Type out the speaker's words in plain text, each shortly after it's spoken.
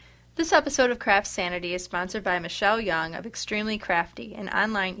This episode of CraftSanity is sponsored by Michelle Young of Extremely Crafty, an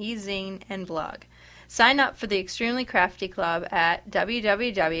online e-zine and blog. Sign up for the Extremely Crafty Club at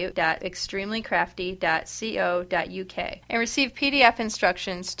www.extremelycrafty.co.uk and receive PDF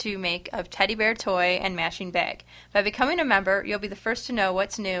instructions to make a teddy bear toy and matching bag. By becoming a member, you'll be the first to know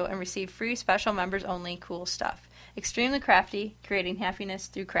what's new and receive free special members-only cool stuff. Extremely Crafty, creating happiness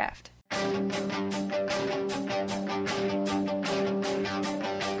through craft.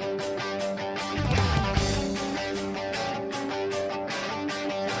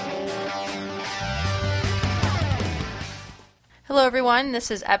 Hello everyone, this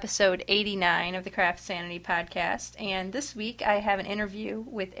is episode 89 of the CraftSanity podcast, and this week I have an interview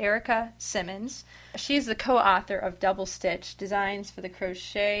with Erika Simmons. She is the co-author of DoubleStitch, Designs for the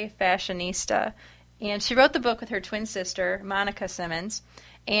Crochet Fashionista, and she wrote the book with her twin sister, Monika Simmons,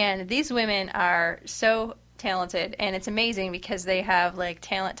 and these women are so talented, and it's amazing because they have like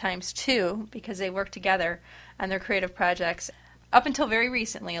talent times two because they work together on their creative projects. Up until very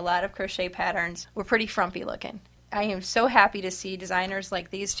recently, a lot of crochet patterns were pretty frumpy looking. I am so happy to see designers like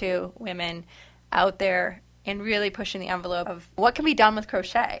these two women out there and really pushing the envelope of what can be done with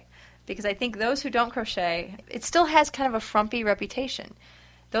crochet. Because I think those who don't crochet, it still has kind of a frumpy reputation.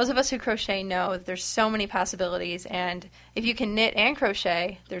 Those of us who crochet know that there's so many possibilities, and if you can knit and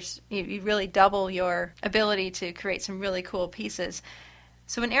crochet, you really double your ability to create some really cool pieces.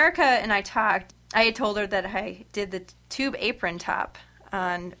 So when Erika and I talked, I had told her that I did the tube apron top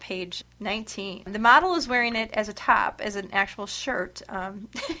on page 19. The model is wearing it as a top, as an actual shirt. I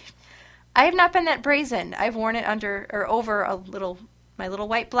have not been that brazen. I've worn it under or over my little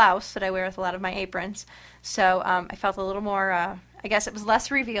white blouse that I wear with a lot of my aprons. So I felt a little more, I guess it was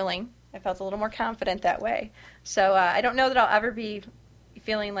less revealing. I felt a little more confident that way. So I don't know that I'll ever be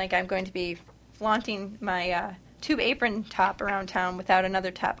feeling like I'm going to be flaunting my tube apron top around town without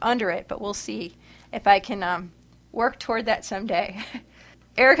another top under it, but we'll see if I can work toward that someday.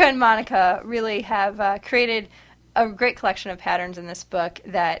 Erika and Monika really have created a great collection of patterns in this book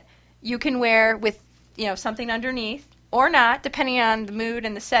that you can wear with, something underneath or not, depending on the mood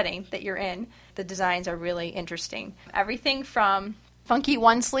and the setting that you're in. The designs are really interesting. Everything from funky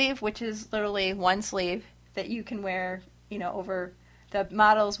one sleeve, which is literally one sleeve that you can wear, over the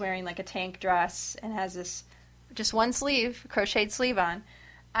model's wearing like a tank dress and has this just one sleeve, crocheted sleeve on.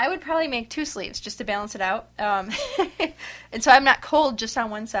 I would probably make two sleeves just to balance it out. And so I'm not cold just on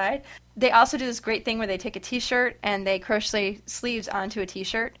one side. They also do this great thing where they take a t-shirt and they crochet sleeves onto a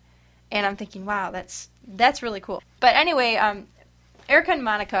t-shirt. And I'm thinking, wow, that's really cool. But anyway, Erika and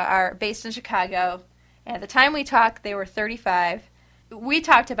Monika are based in Chicago. And at the time we talked, they were 35. We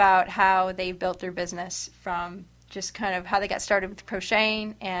talked about how they built their business from just kind of how they got started with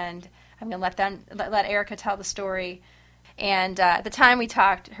crocheting. And I'm going to let Erika tell the story. And at the time we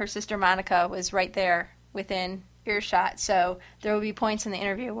talked, her sister Monika was right there within earshot. So there will be points in the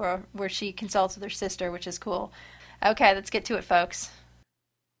interview where she consults with her sister, which is cool. Okay, let's get to it, folks.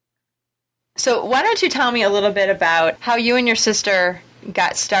 So why don't you tell me a little bit about how you and your sister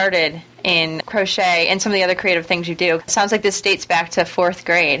got started in crochet and some of the other creative things you do? It sounds like this dates back to 4th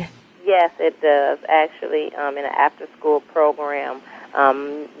grade. Yes, it does. Actually, in an after-school program,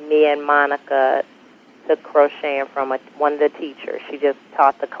 me and Monika took crocheting from one of the teachers. She just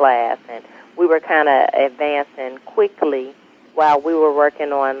taught the class, and we were kind of advancing quickly while we were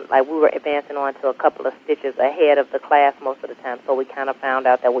working on, we were advancing on to a couple of stitches ahead of the class most of the time, so we kind of found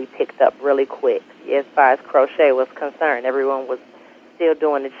out that we picked up really quick. As far as crochet was concerned, everyone was still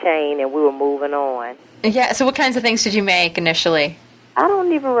doing the chain, and we were moving on. Yeah, so what kinds of things did you make initially? I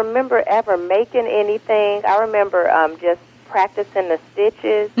don't even remember ever making anything. I remember just practicing the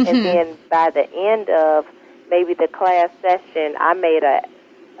stitches, and then by the end of maybe the class session, I made a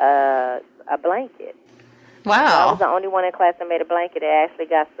blanket. Wow. So I was the only one in class that made a blanket. It actually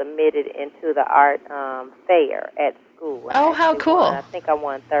got submitted into the art fair at school. Oh, how cool. I think I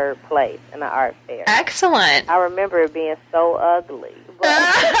won 3rd place in the art fair. Excellent. I remember it being so ugly.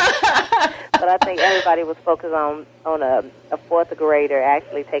 But I think everybody was focused on a 4th grader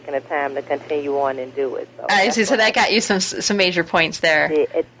actually taking the time to continue on and do it. So I see. So that got you some major points there.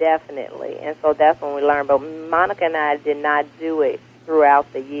 It definitely. And so that's when we learned. But Monika and I did not do it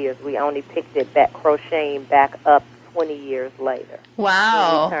throughout the years. We only picked it back, crocheting back up 20 years later.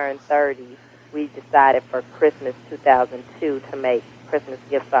 Wow. When we turned 30, we decided for Christmas 2002 to make Christmas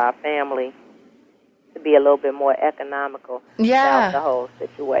gifts for our family, to be a little bit more economical about the whole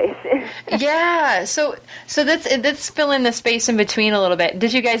situation. Yeah. So let's fill in the space in between a little bit.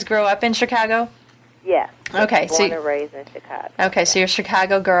 Did you guys grow up in Chicago? Yes. Okay. Born and raised in Chicago. Okay, so you're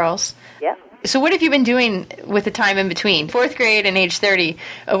Chicago girls. Yep. So what have you been doing with the time in between? 4th grade and age 30.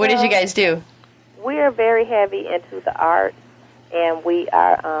 What did you guys do? We are very heavy into the arts, and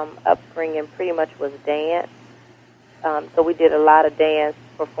our upbringing pretty much was dance. So we did a lot of dance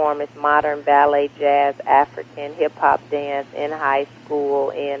performance, modern ballet, jazz, African, hip-hop dance in high school,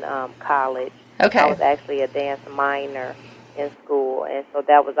 in college. Okay. I was actually a dance minor in school, and so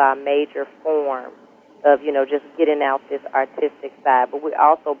that was our major form of, just getting out this artistic side. But we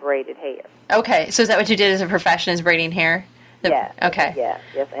also braided hair. Okay, so is that what you did as a profession, is braiding hair? Yes. Okay. Yes,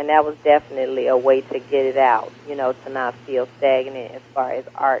 and that was definitely a way to get it out, to not feel stagnant as far as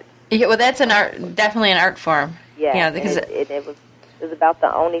art. Yeah, well, that's definitely an art form. Yeah, because it was about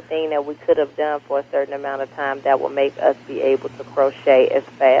the only thing that we could have done for a certain amount of time that would make us be able to crochet as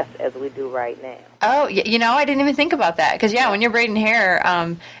fast as we do right now. Oh, I didn't even think about that. Because, when you're braiding hair,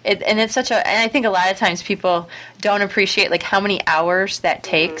 it's such and I think a lot of times people don't appreciate, how many hours that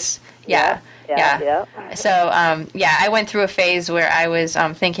takes. Mm-hmm. Yeah. So, I went through a phase where I was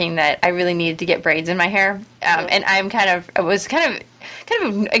thinking that I really needed to get braids in my hair. And I was kind of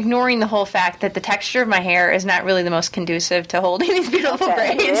ignoring the whole fact that the texture of my hair is not really the most conducive to holding these beautiful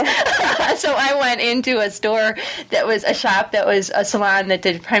braids. Yeah. So I went into a store that was a shop that was a salon that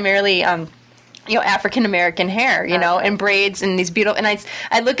did primarily African American hair, and braids and these beautiful. And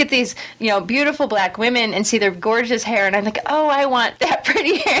I look at these, beautiful black women and see their gorgeous hair, and I'm like, oh, I want that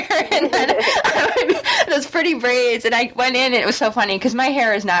pretty hair, and then those pretty braids. And I went in, and it was so funny because my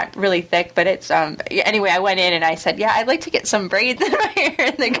hair is not really thick, but it's anyway. I went in and I said, yeah, I'd like to get some braids in my hair.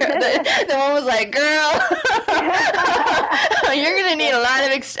 And the one was like, girl, you're gonna need a lot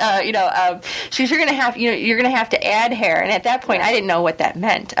of, you're gonna have to add hair. And at that point, I didn't know what that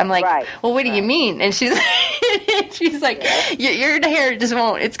meant. I'm like, well, what do you mean? And she's like, your hair just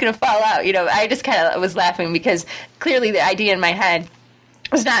won't, it's going to fall out. I just kind of was laughing because clearly the idea in my head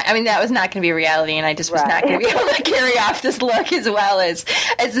was not, that was not going to be a reality, and I just was not going to be able to carry off this look as well as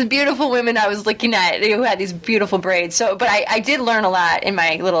the beautiful women I was looking at who had these beautiful braids. So, but I did learn a lot in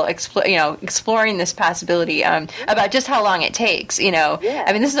my little, exploring this possibility about just how long it takes,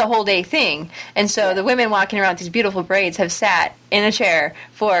 this is a whole day thing. And so the women walking around with these beautiful braids have sat in a chair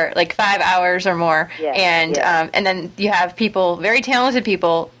for 5 hours or more, and then you have people, very talented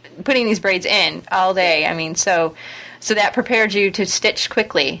people, putting these braids in all day. So that prepared you to stitch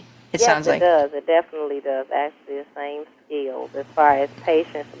quickly, it sounds like. Yes, it does. It definitely does. Actually, the same skills as far as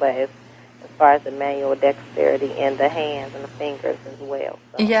patience, but as far as the manual dexterity in the hands and the fingers as well.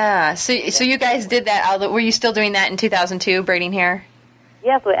 So, yeah. So you guys did that. Were you still doing that in 2002, braiding hair?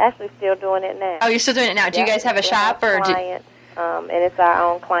 Yes, we're actually still doing it now. Oh, you're still doing it now. Do you guys have a shop? And it's our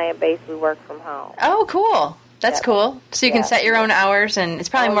own client base. We work from home. Oh, cool. That's cool. So you can set your own hours, and it's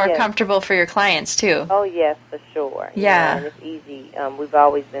probably more comfortable for your clients, too. Oh, yes, for sure. Yeah. And it's easy. We've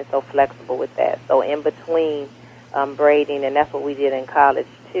always been so flexible with that. So in between braiding, and that's what we did in college,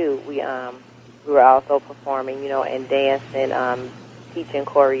 too, we were also performing, and dancing, teaching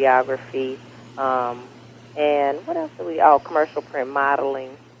choreography, and what else do we... Oh, commercial print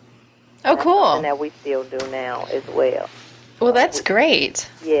modeling. Oh, cool. And that we still do now as well. Well, that's great.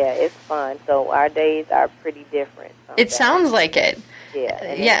 Yeah, it's fun. So our days are pretty different. It sounds like it. Yeah,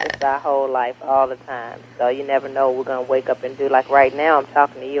 and it's our whole life all the time. So you never know what we're going to wake up and do. Like right now, I'm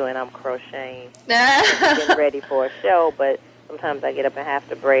talking to you and I'm crocheting, getting ready for a show, but sometimes I get up and have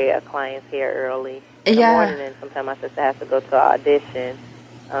to braid a client's hair early in the morning, and sometimes my sister has to go to an audition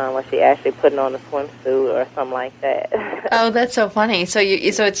where she actually putting on a swimsuit or something like that. Oh, that's so funny. So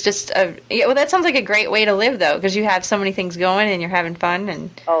it's just well, that sounds like a great way to live, though, because you have so many things going and you're having fun. And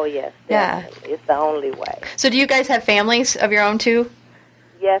oh, yes, definitely. Yeah. It's the only way. So do you guys have families of your own, too?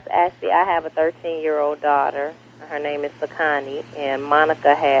 Yes, actually, I have a 13-year-old daughter. Her name is Sakani, and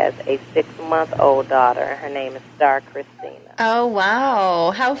Monica has a 6-month-old daughter, and her name is Star Christina. Oh,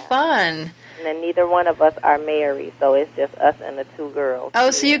 wow. How fun. And then neither one of us are married, so it's just us and the 2 girls. Oh,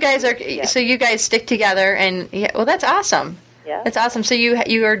 so you guys so you guys stick together, and well, that's awesome. Yeah, that's awesome. So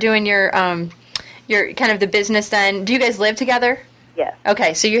you are doing your kind of the business then. Do you guys live together? Yes.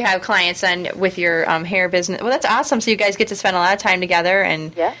 Okay, so you have clients then with your hair business. Well, that's awesome. So you guys get to spend a lot of time together,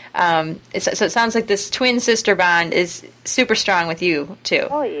 and so it sounds like this twin sister bond is super strong with you too.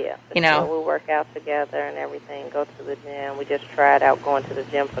 Oh yeah, sure. We work out together and everything. Go to the gym. We just tried out going to the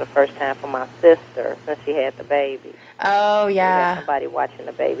gym for the first time for my sister since she had the baby. Oh yeah. We had somebody watching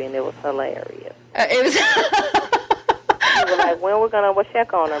the baby, and it was hilarious. It was. We were like, when we're gonna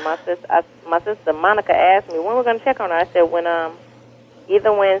check on her? My sister Monica asked me when we're gonna check on her. I said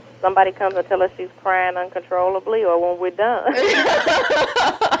either when somebody comes and tell us she's crying uncontrollably or when we're done.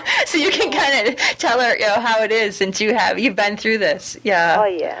 So you can kind of tell her, how it is since you've been through this. Yeah. Oh,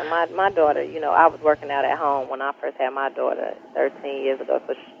 yeah. My daughter, I was working out at home when I first had my daughter 13 years ago,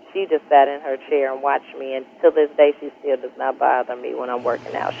 so she just sat in her chair and watched me, and to this day she still does not bother me when I'm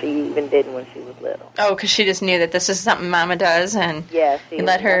working out. She even didn't when she was little. Oh, because she just knew that this is something Mama does, and yeah, she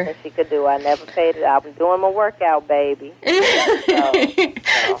let her. Nothing she could do. I never paid it. I was doing my workout, baby.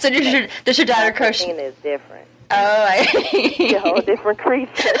 So does your daughter crochet? Christina is different. Oh, She's a whole different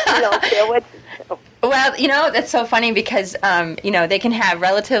creature. She don't care what you do. Well, that's so funny because, they can have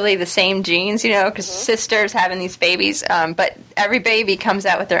relatively the same genes, because sisters having these babies, but every baby comes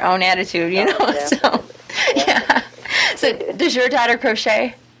out with their own attitude, so, yeah. So, does your daughter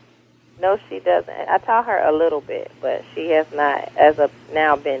crochet? No, she doesn't. I taught her a little bit, but she has not, as of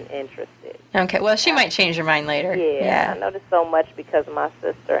now, been interested. Okay, well, she might change her mind later. Yeah, I noticed so much because my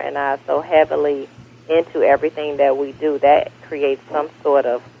sister and I are so heavily into everything that we do, that creates some sort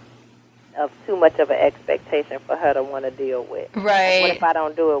of too much of an expectation for her to want to deal with. Right. What if I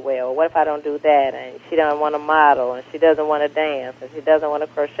don't do it well? Or what if I don't do that? And she doesn't want to model, and she doesn't want to dance, and she doesn't want to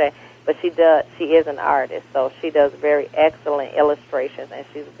crochet. But she does. She is an artist, so she does very excellent illustrations, and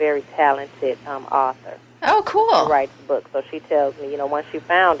she's a very talented author. Oh, cool. She writes books, so she tells me, once she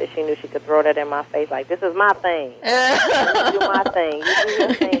found it, she knew she could throw that in my face like, this is my thing. You do my thing. You do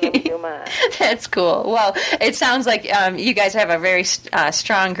your thing, and you do mine. That's cool. Well, it sounds like you guys have a very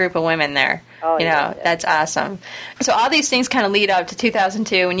strong group of women there. Oh, yeah. That's awesome. So all these things kind of lead up to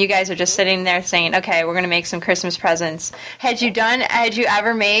 2002, and you guys are just sitting there saying, okay, we're going to make some Christmas presents. Had you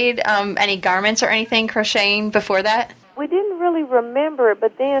ever made any garments or anything crocheting before that? We didn't really remember it,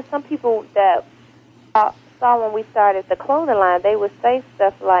 but then some people that saw when we started the clothing line, they would say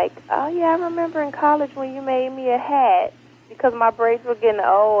stuff like, oh, yeah, I remember in college when you made me a hat because my braids were getting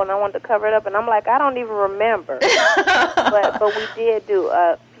old and I wanted to cover it up. And I'm like, I don't even remember. but we did do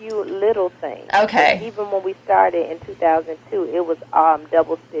a few little things. Okay. But even when we started in 2002, it was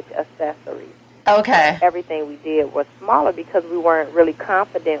double-stitch accessories. Okay. Everything we did was smaller because we weren't really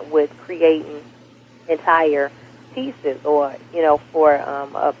confident with creating entire pieces or, for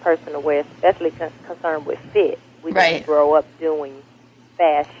a person to wear, especially concerned with fit. We didn't grow up doing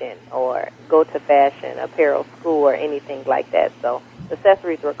fashion or go to fashion apparel school or anything like that. So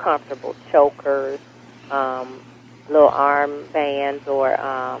accessories were comfortable, chokers, little arm bands, or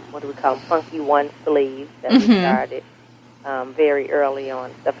what do we call them, funky one sleeves that we started very early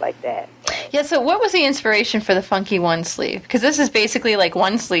on, stuff like that. Yeah, so what was the inspiration for the funky one sleeve? Because this is basically like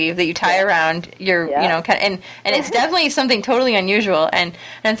one sleeve that you tie around your, and it's definitely something totally unusual. And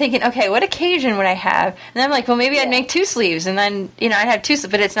I'm thinking, okay, what occasion would I have? And I'm like, well, maybe I'd make two sleeves, and then, I'd have two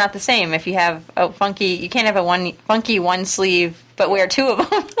sleeves, but it's not the same. If you have you can't have a funky one sleeve, but wear two of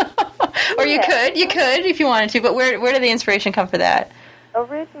them. Or you could if you wanted to, but where did the inspiration come for that?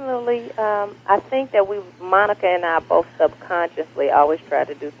 Originally, I think that Monica and I both subconsciously always tried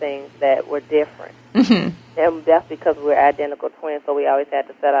to do things that were different. Mm-hmm. And that's because we're identical twins, so we always had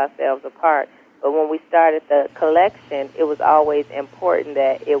to set ourselves apart. But when we started the collection, it was always important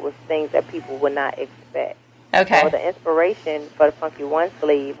that it was things that people would not expect. Okay. So the inspiration for the funky one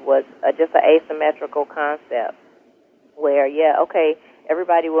sleeve was just an asymmetrical concept where,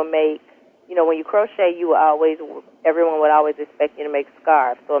 everybody will make, when you crochet, everyone would always expect you to make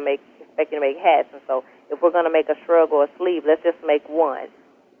scarves or expect you to make hats. And so if we're going to make a shrug or a sleeve, let's just make one.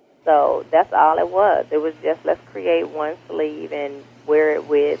 So that's all it was. It was just, let's create one sleeve and wear it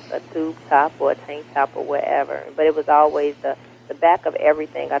with a tube top or a tank top or whatever. But it was always the back of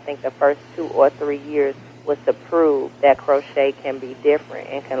everything. I think the first 2 or 3 years was to prove that crochet can be different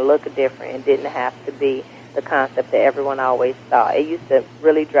and can look different and didn't have to be the concept that everyone always thought. It used to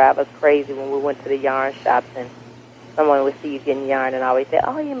really drive us crazy when we went to the yarn shops and someone would see you getting yarn and always say,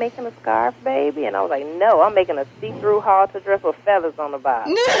 oh, you're making a scarf, baby? And I was like, no, I'm making a see-through halter dress with feathers on the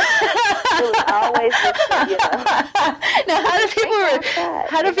bottom. It was always just, Now,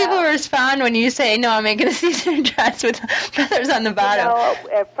 how do people respond when you say, no, I'm making a see-through dress with feathers on the bottom?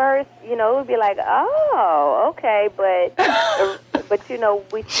 At first, it would be like, oh, okay, but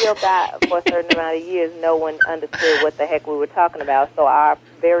we still got, for a certain amount of years, no one understood what the heck we were talking about. So our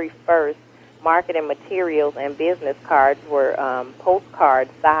very first marketing materials and business cards were postcard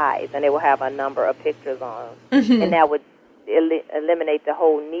size, and they will have a number of pictures on them. Mm-hmm. And that would eliminate the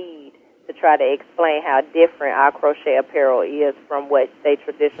whole need to try to explain how different our crochet apparel is from what their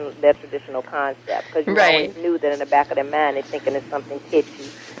traditional concept. Because you always knew that in the back of their mind they're thinking it's something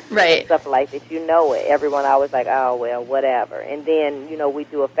kitschy. Right. Stuff like that. Everyone always like, oh, well, whatever. And then, we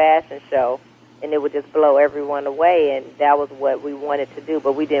do a fashion show, and it would just blow everyone away, and that was what we wanted to do,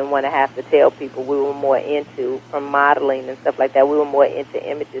 but we didn't want to have to tell people. We were more into, from modeling and stuff like that, we were more into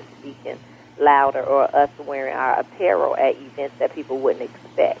images speaking louder, or us wearing our apparel at events that people wouldn't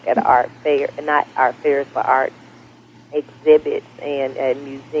expect, at art fair, not art fairs, but art exhibits and at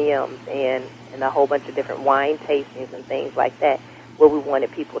museums and a whole bunch of different wine tastings and things like that, where we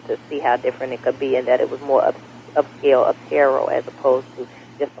wanted people to see how different it could be, and that it was more upscale apparel as opposed to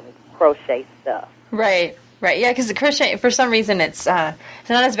just some crochet stuff. Right. Yeah, because the crochet, for some reason, it's not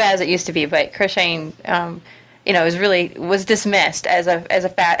as bad as it used to be, but crocheting, was dismissed as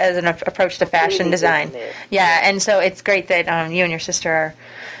an approach to fashion design. Dismissed. Yeah, and so it's great that you and your sister are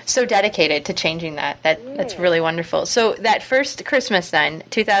so dedicated to changing that. That's really wonderful. So that first Christmas then,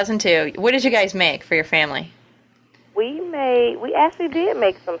 2002, what did you guys make for your family? We actually did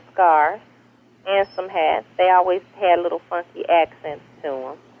make some scarves and some hats. They always had little funky accents to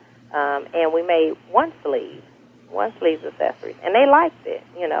them. And we made one sleeve accessories. And they liked it.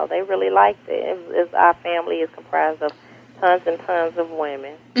 They really liked it. Our family is comprised of tons and tons of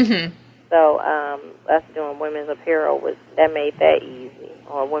women. Mm-hmm. So us doing women's apparel, that made that easy,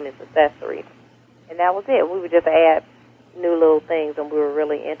 or women's accessories. And that was it. We would just add new little things, and we were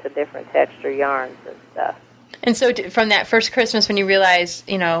really into different texture yarns and stuff. And so from that first Christmas when you realized,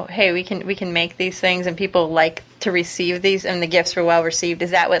 hey, we can make these things and people like to receive these and the gifts were well received,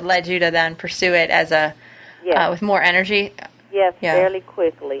 is that what led you to then pursue it as with more energy? Yes, yeah. Fairly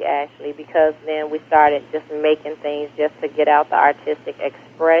quickly, actually, because then we started just making things just to get out the artistic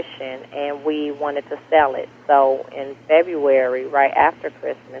expression, and we wanted to sell it. So in February, right after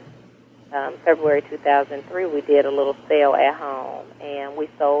Christmas, February 2003, we did a little sale at home, and we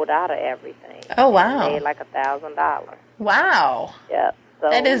sold out of everything. Oh, wow. We made like $1,000. Wow. Yep. So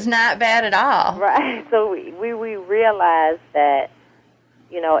that is not bad at all. Right. So we realized that,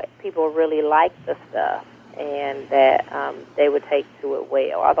 people really liked the stuff, and that they would take to it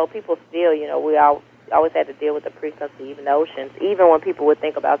well. Although people still, we always had to deal with the preconceived notions. Even when people would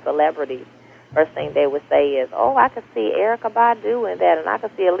think about celebrities, first thing they would say is, oh, I could see Erika doing that, and I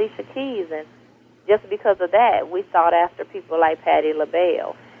could see Alicia Keys. And just because of that, we sought after people like Patti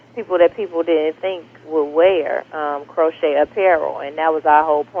LaBelle, people that people didn't think would wear crochet apparel. And that was our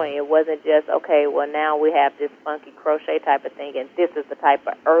whole point. It wasn't just, okay, well, now we have this funky crochet type of thing, and this is the type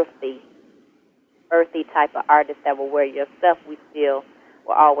of earthy type of artist that will wear your stuff. We still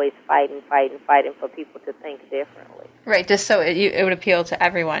were always fighting for people to think differently. Right, just so it would appeal to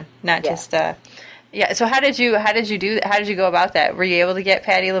everyone, not just. So how did you do that? How did you go about that? Were you able to get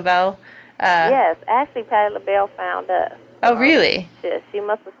Patti LaBelle? Yes, actually, Patti LaBelle found us. Oh, really? She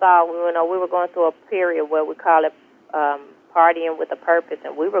must have saw. We were going through a period where we call it partying with a purpose,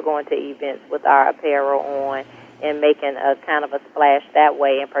 and we were going to events with our apparel on and making a kind of a splash that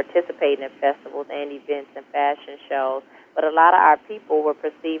way, and participating in festivals and events and fashion shows. But a lot of our people were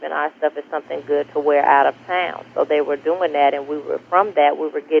perceiving our stuff as something good to wear out of town. So they were doing that, and we were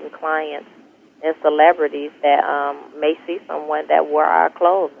getting clients and celebrities that may see someone that wore our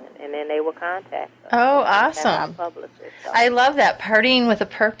clothing, and then they would contact us. Oh, awesome. Our publicists, so. I love that, partying with a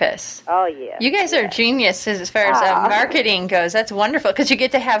purpose. Oh, yeah. You guys are geniuses as far as marketing goes. That's wonderful, because you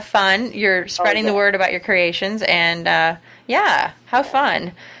get to have fun. You're spreading the word about your creations, and how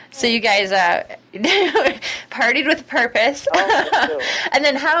fun. So you guys partied with a purpose. Oh, sure. And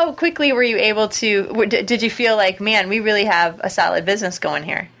then how quickly were you able to, did you feel like, man, we really have a solid business going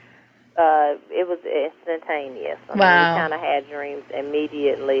here? It was instantaneous. Wow. We kind of had dreams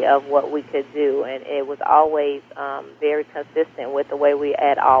immediately of what we could do, and it was always very consistent with the way we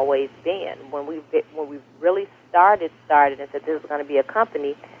had always been. When we really started and said this was going to be a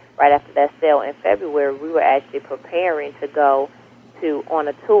company, right after that sale in February, we were actually preparing to go on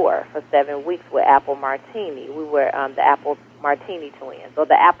a tour for 7 weeks with Apple Martini. We were the Apple Martini twins, or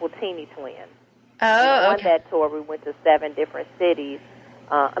the Apple Teeny twins. Oh, okay. On that tour, we went to 7 different cities.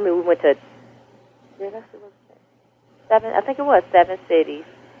 We went to, seven cities,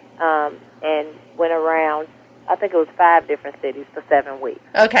 and went around, I think it was 5 different cities for 7 weeks.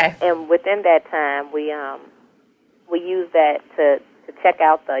 Okay. And within that time, we used that to check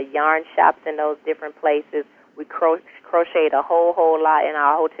out the yarn shops in those different places. We crocheted a whole lot in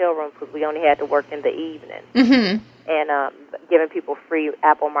our hotel room because we only had to work in the evening. Mm-hmm. And giving people free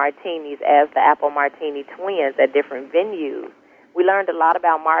Apple Martinis as the Apple Martini twins at different venues. We learned a lot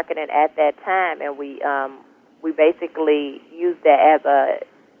about marketing at that time, and we basically used that as a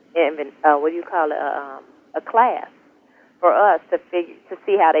class for us to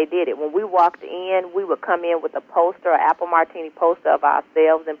see how they did it. When we walked in, we would come in with a poster, an Apple Martini poster of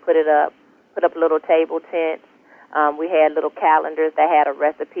ourselves, and put up little table tents We had little calendars that had a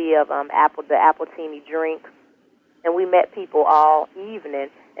recipe of the appletini drink. And we met people all evening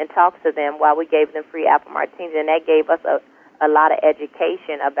and talked to them while we gave them free apple martinis. And that gave us a lot of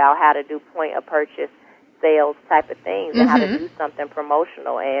education about how to do point-of-purchase sales type of things and how to do something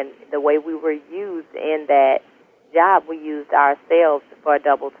promotional. And the way we were used in that job, we used ourselves for a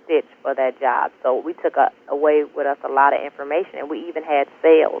double stitch for that job. So we took away with us a lot of information, and we even had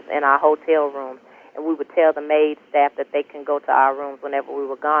sales in our hotel rooms. And we would tell the maid staff that they can go to our rooms whenever we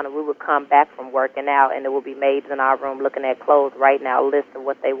were gone, and we would come back from working out, and there would be maids in our room looking at clothes, writing out a list of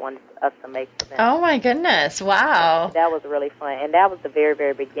what they wanted us to make for them. Oh, my goodness. Wow. So that was really fun, and that was the very,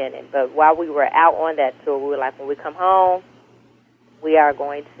 very beginning. But while we were out on that tour, we were like, when we come home, we are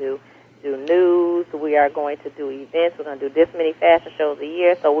going to do news, we are going to do events, we're going to do this many fashion shows a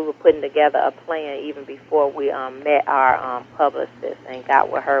year. So we were putting together a plan even before we met our publicist and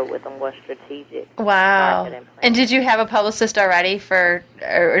got with her with a more strategic marketing plan. And did you have a publicist already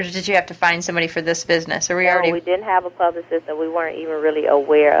or did you have to find somebody for this business? Or we didn't have a publicist, and we weren't even really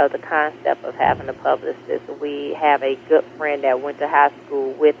aware of the concept of having a publicist. We have a good friend that went to high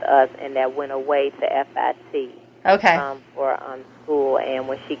school with us and that went away to FIT. Okay. For school, and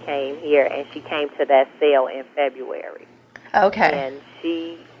when she came here, and she came to that sale in February. Okay. And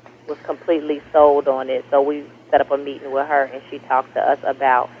she was completely sold on it, so we set up a meeting with her, and she talked to us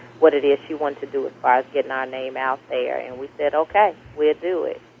about what it is she wanted to do as far as getting our name out there, and we said, okay, we'll do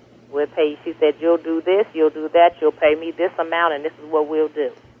it. We'll pay you. She said, you'll do this, you'll do that, you'll pay me this amount, and this is what we'll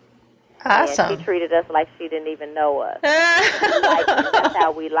do. Awesome. And she treated us like she didn't even know us. That's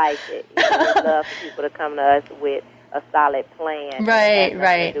how we like it. We love for people to come to us with a solid plan.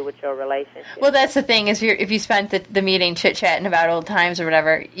 Right. To do with your relationship. Well, that's the thing is if you spent the meeting chit-chatting about old times or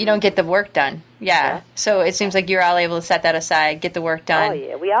whatever, you don't get the work done. Yeah. So it seems like you're all able to set that aside, get the work done. Oh,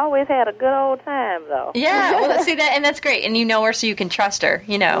 yeah. We always had a good old time, though. Yeah. Well, see that, and that's great. And you know her, so you can trust her,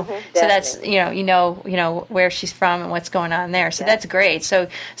 So that's, you know where she's from and what's going on there. So that's great. So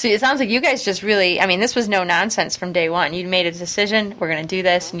it sounds like you guys just really, this was no nonsense from day one. You made a decision, we're going to do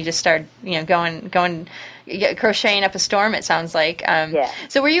this, and you just started, going crocheting up a storm, it sounds like.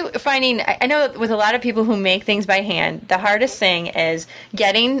 So were you finding, I know with a lot of people who make things by hand, the hardest thing is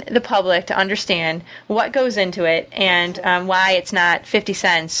getting the public to understand what goes into it and why it's not 50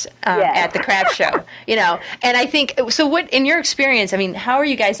 cents at the craft show, And I think, so what, in your experience, how are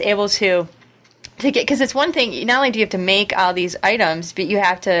you guys able to get, because it's one thing, not only do you have to make all these items, but you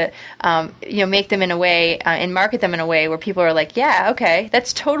have to, make them in a way and market them in a way where people are like, yeah, okay,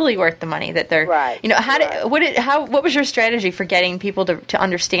 that's totally worth the money that they're, right. What was your strategy for getting people to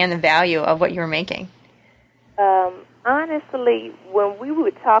understand the value of what you were making? Honestly, when we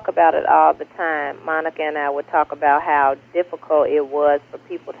would talk about it all the time, Monica and I would talk about how difficult it was for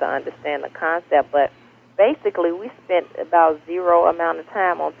people to understand the concept, but basically we spent about zero amount of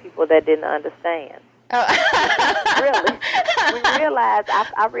time on people that didn't understand. Oh. Really.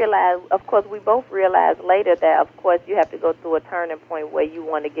 I realized, of course, we both realized later that, of course, you have to go through a turning point where you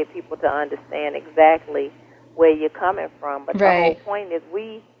want to get people to understand exactly where you're coming from. But the whole point is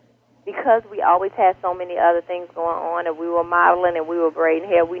because we always had so many other things going on, and we were modeling and we were braiding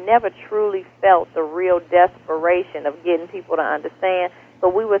hair, we never truly felt the real desperation of getting people to understand. So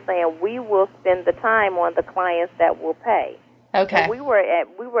we were saying we will spend the time on the clients that will pay. Okay. And we were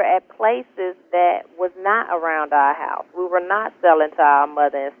at places that was not around our house. We were not selling to our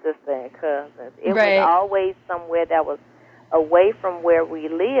mother and sister and cousins. It was always somewhere that was away from where we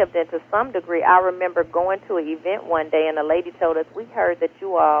lived. And to some degree, I remember going to an event one day, and a lady told us, we heard that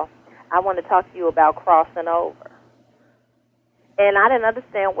I want to talk to you about crossing over. And I didn't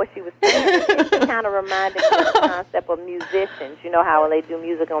understand what she was saying. It kind of reminded me of the concept of musicians. You know how when they do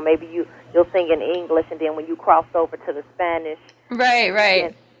music, or maybe you'll sing in English, and then when you cross over to the Spanish.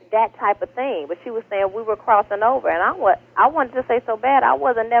 Right. That type of thing. But she was saying we were crossing over, and I wanted to say so bad, I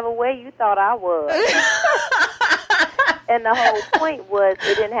wasn't never where you thought I was. And the whole point was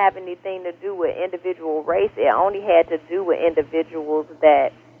it didn't have anything to do with individual race. It only had to do with individuals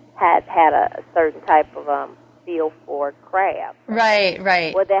that had a certain type of feel for craft.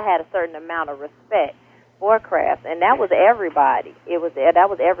 Right. Well, they had a certain amount of respect for crafts, and that was everybody. That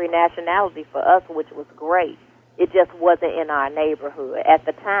was every nationality for us, which was great. It just wasn't in our neighborhood at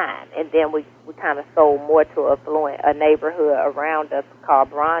the time, and then we kind of sold more to a neighborhood around us called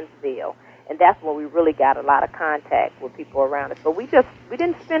Bronzeville, and that's when we really got a lot of contact with people around us. But we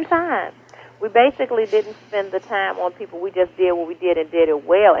didn't spend time. We basically didn't spend the time on people. We just did what we did and did it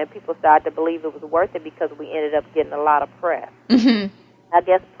well, and people started to believe it was worth it because we ended up getting a lot of press. Mm-hmm. I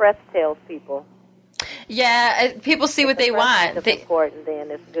guess press tells people. Yeah, people see what they want. If it's important,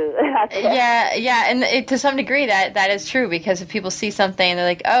 then it's good. Yeah, and to some degree that is true, because if people see something, they're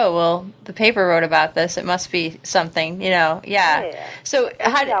like, oh, well, the paper wrote about this, it must be something, Yeah. So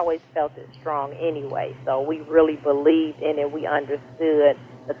we always felt it strong anyway, so we really believed in it. We understood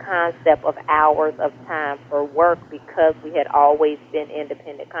the concept of hours of time for work because we had always been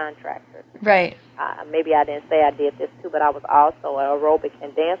independent contractors. Right. Maybe I didn't say I did this too, but I was also an aerobic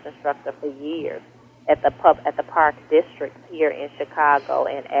and dance instructor for years at the Park District here in Chicago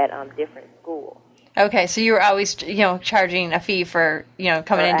and at different schools. Okay, so you were always, charging a fee for,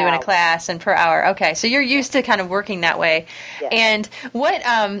 coming in, doing a class and per hour. Okay, so you're used to kind of working that way. Yes. And what,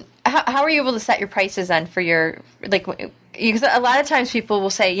 how are you able to set your prices then for your, because a lot of times people will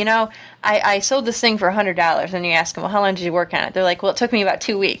say, I sold this thing for $100, and you ask them, well, how long did you work on it? They're like, well, it took me about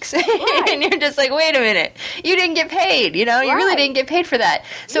 2 weeks. Right. And you're just like, wait a minute, you didn't get paid, you really didn't get paid for that.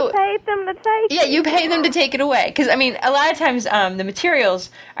 So you paid them to take it. Yeah, you pay them to take it away. Because, a lot of times the materials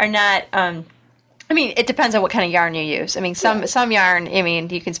are not... it depends on what kind of yarn you use. Some yarn,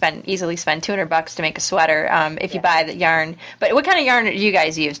 you can easily spend $200 to make a sweater if you buy the yarn. But what kind of yarn do you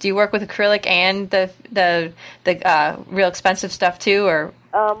guys use? Do you work with acrylic and the real expensive stuff too, or?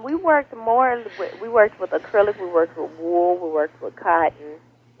 We worked with acrylic, we worked with wool, we worked with cotton,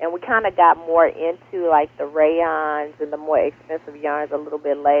 and we kind of got more into like the rayons and the more expensive yarns a little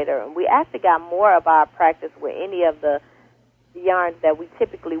bit later. And we actually got more of our practice with any of the yarns that we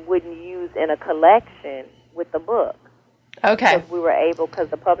typically wouldn't use in a collection with the book. Okay. Because we were able, because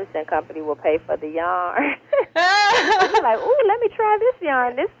the publishing company will pay for the yarn. We're like, ooh, let me try this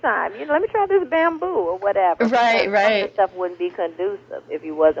yarn this time. Let me try this bamboo or whatever. Right. Some of the stuff wouldn't be conducive if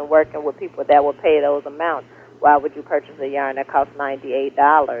you wasn't working with people that would pay those amounts. Why would you purchase a yarn that costs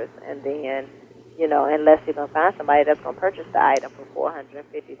 $98 and then, unless you're going to find somebody that's going to purchase the item for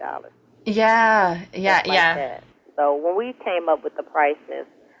 $450. Yeah. That. So when we came up with the pricing,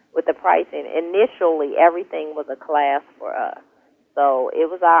 initially everything was a class for us. So it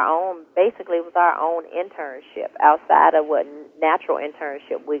was our own internship outside of what natural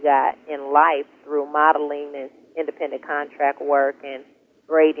internship we got in life through modeling and independent contract work and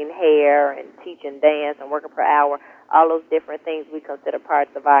braiding hair and teaching dance and working per hour. All those different things we consider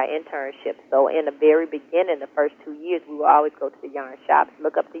parts of our internship. So in the very beginning, the first 2 years, we would always go to the yarn shops,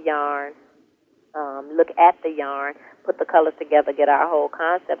 look up the yarn, look at the yarn, put the colors together, get our whole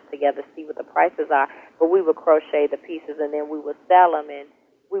concepts together, see what the prices are. But we would crochet the pieces, and then we would sell them, and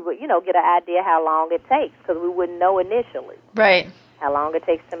we would, get an idea how long it takes, because we wouldn't know initially. Right. How long it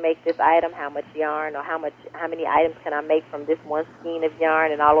takes to make this item, how much yarn, or how many items can I make from this one skein of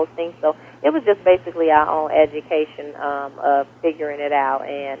yarn, and all those things. So it was just basically our own education of figuring it out.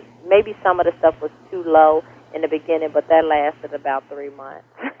 And maybe some of the stuff was too low in the beginning, but that lasted about 3 months.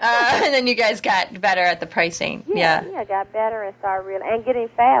 And then you guys got better at the pricing. Yeah, got better and started and getting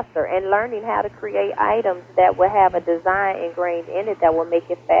faster and learning how to create items that will have a design ingrained in it that will make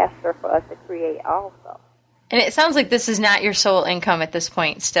it faster for us to create also. And it sounds like this is not your sole income at this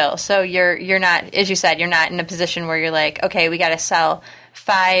point still. So you're not, as you said, you're not in a position where you're like, okay, we got to sell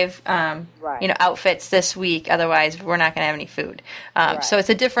 5 outfits this week, otherwise we're not going to have any food. Right. So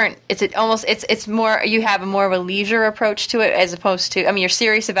it's more, you have more of a leisure approach to it, as opposed to, you're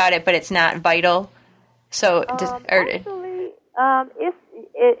serious about it, but it's not vital. So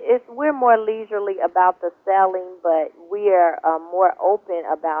we're more leisurely about the selling, but we are more open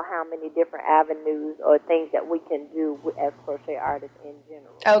about how many different avenues or things that we can do as crochet artists in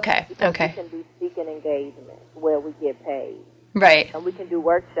general. Okay. Because we can do speaking engagements where we get paid. Right. And we can do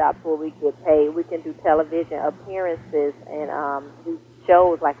workshops where we get paid. We can do television appearances and do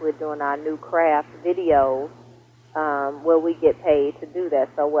shows like we're doing our new craft videos where we get paid to do that.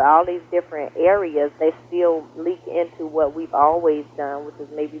 So with all these different areas, they still leak into what we've always done, which is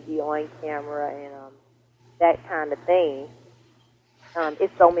maybe be on camera and that kind of thing.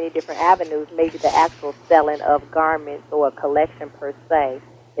 It's so many different avenues. Maybe the actual selling of garments or a collection per se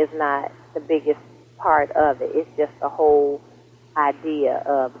is not the biggest part of it. It's just the whole idea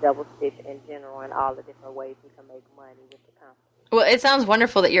of double stitch in general and all the different ways we can make money with the company. Well, it sounds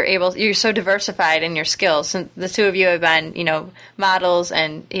wonderful that you're so diversified in your skills. Since the two of you have been, models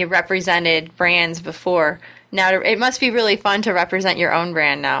and you represented brands before. Now it must be really fun to represent your own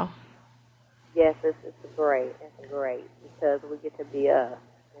brand now. Yes, it's great. It's great because we get to be us,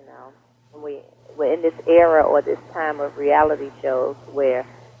 we're in this era or this time of reality shows where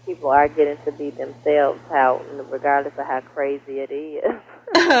people are getting to be themselves, regardless of how crazy it is.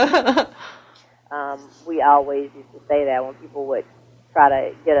 We always used to say that when people would try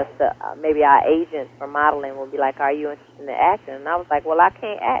to get us to, maybe our agents for modeling would be like, are you interested in acting? And I was like, well, I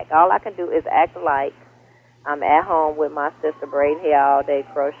can't act. All I can do is act like I'm at home with my sister braiding hair all day,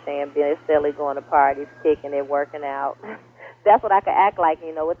 crocheting, being silly, going to parties, kicking it, working out. That's what I can act like.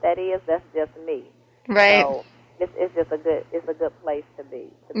 You know what that is? That's just me. Right. So it's just a good place to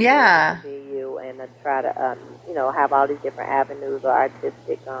be. Yeah. To be you and to try to have all these different avenues or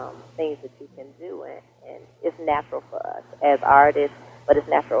artistic things that you can do, and it's natural for us as artists, but it's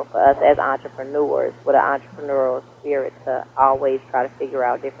natural for us as entrepreneurs with an entrepreneurial spirit to always try to figure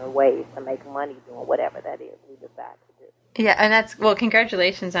out different ways to make money doing whatever that is we decide to do. Yeah, and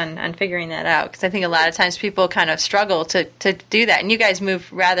congratulations on figuring that out, because I think a lot of times people kind of struggle to do that, and you guys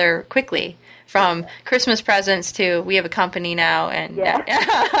move rather quickly from Christmas presents to we have a company now, and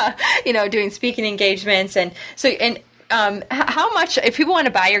doing speaking engagements, and so how much, if people want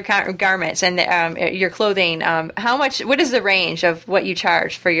to buy your garments and your clothing, what is the range of what you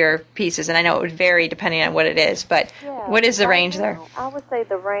charge for your pieces? And I know it would vary depending on what it is, but what is the range there? I would say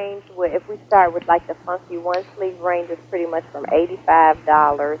the range, if we start with like the funky one sleeve range, is pretty much from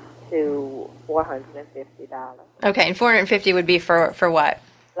 $85 to $450. Okay, and $450 would be for what?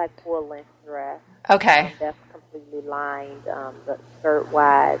 Like full length dress. Okay. That's completely lined, the skirt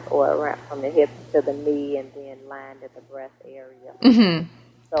wise or around from the hips to the knee, and then lined at the breast area. Mm-hmm.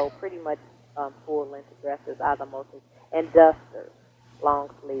 So pretty much full length dresses are the most, and dusters, long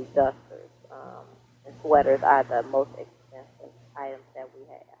sleeve dusters, and sweaters are the most expensive items that we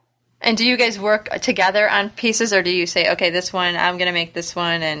have. And do you guys work together on pieces, or do you say, okay, this one, I'm going to make this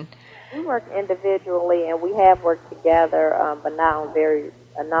one, and... We work individually, and we have worked together, but not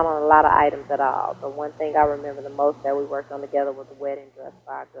on a lot of items at all. The one thing I remember the most that we worked on together was a wedding dress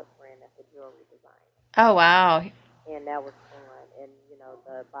for our good friend that's a jewelry designer. Oh, wow. And that was fun. And,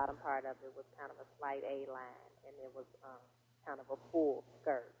 the bottom part of it was kind of a slight A-line, and it was kind of a full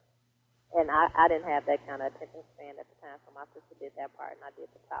skirt. And I didn't have that kind of attention span at the time, so my sister did that part, and I did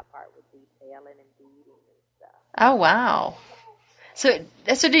the top part with detailing and beading and stuff. Oh, wow. So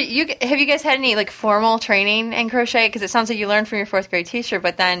have you guys had any formal training in crochet? Because it sounds like you learned from your fourth grade teacher,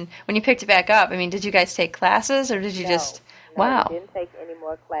 but then when you picked it back up, did you guys take classes, or did you just? No, wow. We didn't take any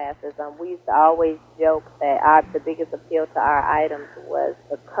more classes. We used to always joke that the biggest appeal to our items was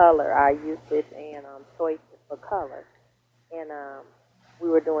the color, our usage and choices for color, and we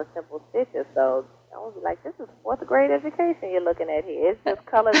were doing simple stitches. So I would be like, "This is fourth grade education you're looking at here. It's just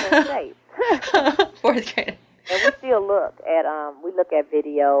colors and shapes." Fourth grade. And we still look at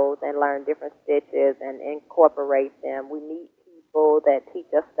videos and learn different stitches and incorporate them. We meet people that teach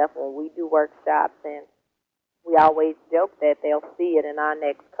us stuff when we do workshops, and we always joke that they'll see it in our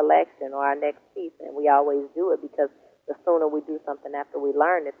next collection or our next piece, and we always do it because the sooner we do something after we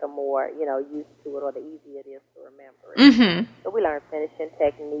learn it, the more, used to it or the easier it is to remember it. Mm-hmm. So we learn finishing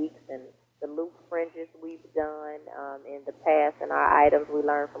techniques and the loop fringes we've done in the past in our items. We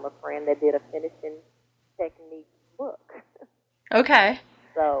learned from a friend that did a finishing technique book. Okay.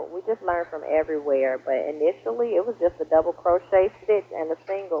 So we just learned from everywhere, but initially it was just a double crochet stitch and a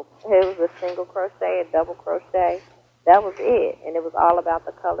single. It was a single crochet, a double crochet. That was it, and it was all about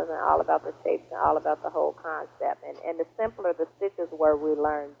the colors and all about the shapes and all about the whole concept. And the simpler the stitches were we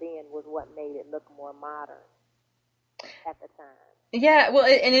learned then was what made it look more modern at the time. Yeah, well,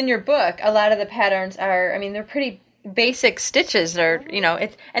 and in your book, a lot of the patterns are, they're pretty basic stitches. They're,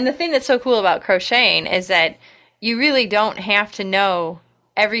 and the thing that's so cool about crocheting is that you really don't have to know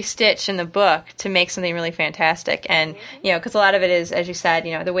every stitch in the book to make something really fantastic. And, because a lot of it is, as you said,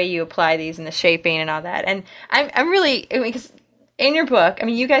 the way you apply these and the shaping and all that. And I'm really, because in your book,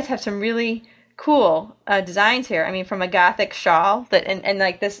 you guys have some really cool designs here. From a Gothic shawl that, and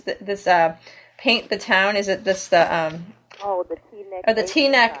like this paint the town, is it this, the T-neck. Oh, the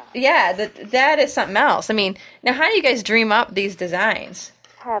T-neck. Yeah, that is something else. Now how do you guys dream up these designs?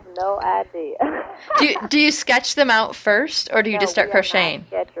 I have no idea. do you sketch them out first, or do you just start crocheting?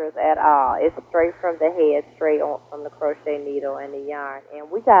 No, sketchers at all. It's straight from the head, straight on from the crochet needle and the yarn.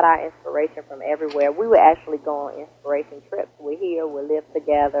 And we got our inspiration from everywhere. We would actually go on inspiration trips. We're here, we live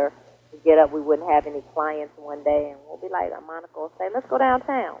together. We get up, we wouldn't have any clients one day, and we'll be like, Monica will say, let's go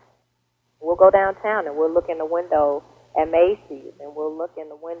downtown. We'll go downtown, and we'll look in the window at Macy's, and we'll look in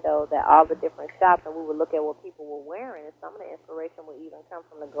the windows at all the different shops, and we would look at what people were wearing, and some of the inspiration would even come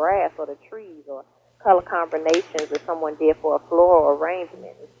from the grass or the trees or color combinations that someone did for a floral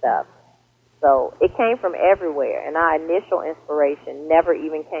arrangement and stuff. So it came from everywhere, and our initial inspiration never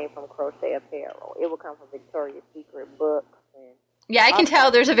even came from crochet apparel. It would come from Victoria's Secret books. And yeah, I can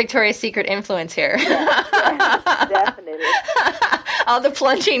tell there's a Victoria's Secret influence here. Yeah, definitely. All the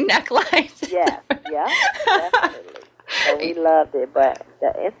plunging necklines. Yeah, definitely. So we loved it, but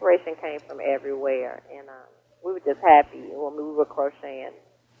the inspiration came from everywhere, and we were just happy when we were crocheting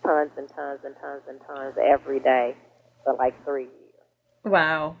tons and tons and tons and tons every day for like 3 years.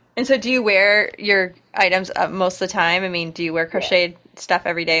 Wow. And so do you wear your items most of the time? I mean, do you wear crocheted stuff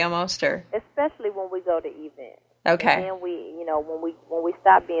every day almost, or? Especially when we go to events. Okay. And then we, when we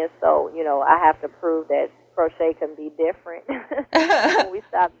stop being so, I have to prove that crochet can be different. When we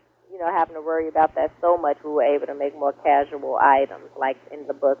stop, having to worry about that so much, we were able to make more casual items. Like in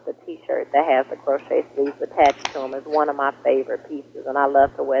the book, the T-shirt that has the crochet sleeves attached to them is one of my favorite pieces, and I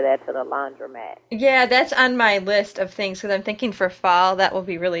love to wear that to the laundromat. Yeah, that's on my list of things because I'm thinking for fall that will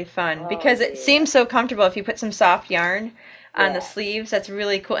be really fun because it seems so comfortable if you put some soft yarn on the sleeves. That's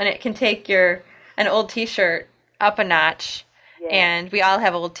really cool, and it can take an old T-shirt up a notch. Yeah. And we all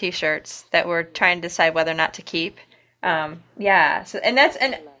have old T-shirts that we're trying to decide whether or not to keep. So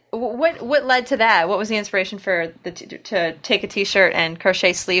what led to that? What was the inspiration for to take a T-shirt and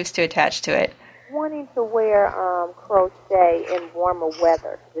crochet sleeves to attach to it? Wanting to wear crochet in warmer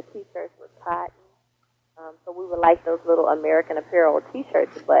weather. The T-shirts were cotton, so we would like those little American Apparel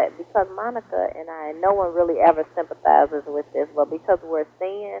T-shirts. But because Monica and I, no one really ever sympathizes with this, but because we're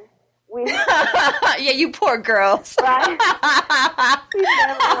thin, yeah, you poor girls. Right? We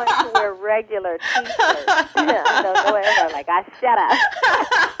never wanted to wear regular T-shirts. I don't know ever. Like, shut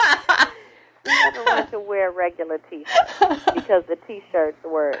up. We never wanted to wear regular T-shirts because the T-shirts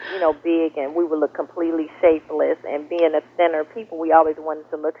were, big and we would look completely shapeless. And being a thinner people, we always wanted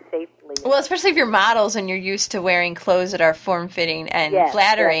to look shapely. Well, especially if you're models and you're used to wearing clothes that are form-fitting and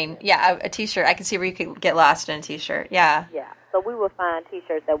flattering. Definitely. Yeah, a T-shirt. I can see where you could get lost in a T-shirt. Yeah. Yeah. So we would find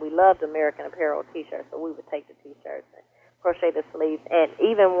T-shirts that we loved, American Apparel T-shirts. So we would take the T-shirts and crochet the sleeves. And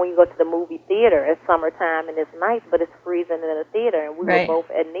even when you go to the movie theater, it's summertime and it's nice, but it's freezing in the theater, and we were both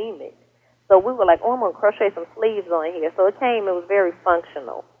anemic. So we were like, I'm going to crochet some sleeves on here. So it was very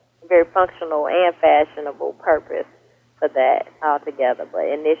functional and fashionable purpose for that altogether. But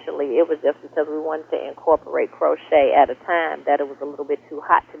initially, it was just because we wanted to incorporate crochet at a time that it was a little bit too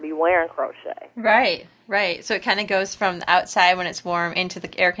hot to be wearing crochet. Right. So it kind of goes from the outside when it's warm into the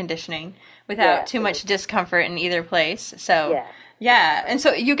air conditioning without too much discomfort in either place. So, and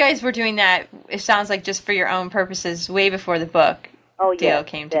so you guys were doing that, it sounds like, just for your own purposes way before the book deal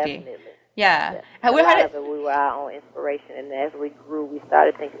came to be. Yeah. A lot of it, we were our own inspiration, and as we grew, we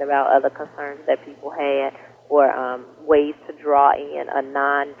started thinking about other concerns that people had, or ways to draw in a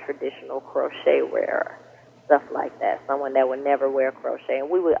non-traditional crochet wearer, stuff like that, someone that would never wear crochet. And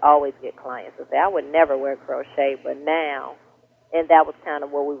we would always get clients that say, I would never wear crochet, but now, and that was kind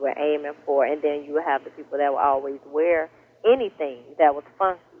of what we were aiming for. And then you would have the people that would always wear anything that was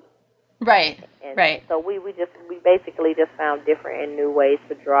funky. Right. So we basically just found different and new ways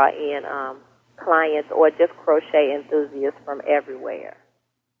to draw in clients or just crochet enthusiasts from everywhere.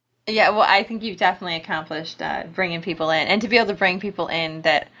 Yeah, well, I think you've definitely accomplished bringing people in. And to be able to bring people in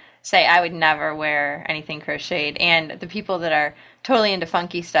that say, I would never wear anything crocheted, and the people that are totally into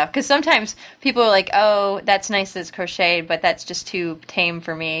funky stuff. Because sometimes people are like, oh, that's nice that it's crocheted, but that's just too tame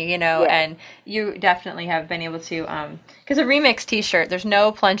for me, And you definitely have been able to, because a remix T-shirt, there's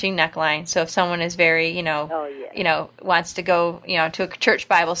no plunging neckline. So if someone is very, wants to go, to a church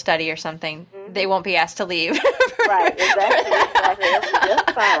Bible study or something, they won't be asked to leave. Right, exactly. It'll be just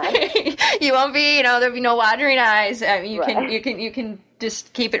fine. You won't be, there'll be no watering eyes. You can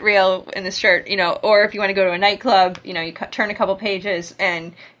just keep it real in the shirt, or if you want to go to a nightclub, you turn a couple pages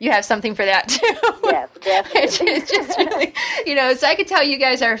and you have something for that too. Yes, definitely. It's just really, so I could tell you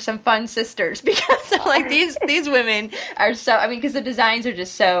guys are some fun sisters because like these women are so, because the designs are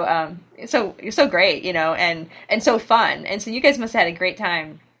just so, so great, and so fun. And so you guys must have had a great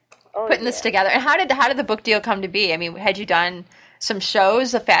time putting this together. And how did the book deal come to be? Had you done some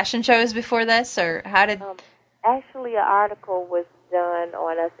shows, the fashion shows before this, or how did? Actually, an article was done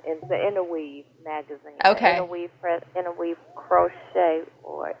on us in the Interweave magazine. Okay. Interweave Crochet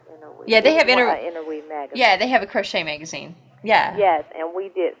or Interweave. Yeah, they have Interweave magazine. Yeah, they have a crochet magazine. Yeah. Yes, and we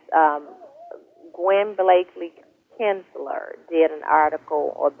did. Gwen Blakely Kinsler did an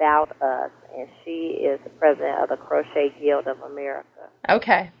article about us, and she is the president of the Crochet Guild of America.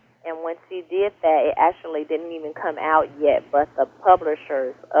 Okay. And when she did that, it actually didn't even come out yet, but the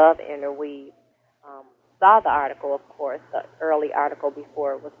publishers of Interweave saw the article, of course, the early article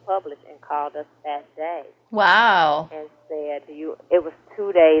before it was published, and called us that day. Wow. And said, it was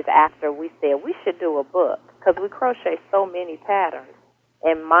 2 days after we said we should do a book, because we crochet so many patterns.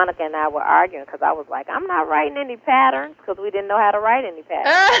 And Monica and I were arguing, because I was like, I'm not writing any patterns, because we didn't know how to write any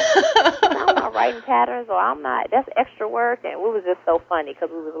patterns. I'm not writing patterns, or I'm not, that's extra work. And it was just so funny,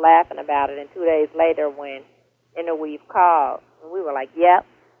 because we was laughing about it. And 2 days later, when Interweave called, we were like, Yep,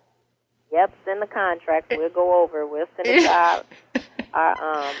 send the contract. We'll go over. We'll send it out.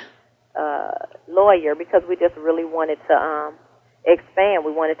 lawyer because we just really wanted to expand.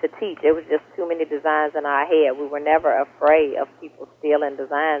 We wanted to teach. It was just too many designs in our head. We were never afraid of people stealing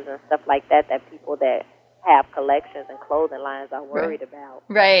designs and stuff like that people that have collections and clothing lines are worried about.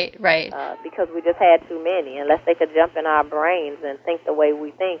 Right. Because we just had too many. Unless they could jump in our brains and think the way we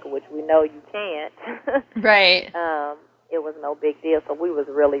think, which we know you can't. Right. It was no big deal. So we was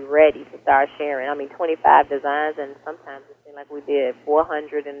really ready to start sharing. 25 designs, and sometimes it seemed like we did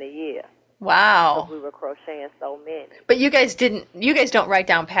 400 in a year. Wow. Because we were crocheting so many. But you guys don't write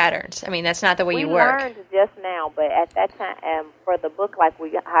down patterns. That's not the way you work. We learned just now, but at that time, for the book,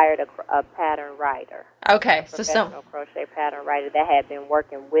 we hired a pattern writer. Okay. Professional crochet pattern writer that had been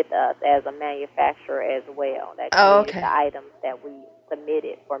working with us as a manufacturer as well. That created the items that we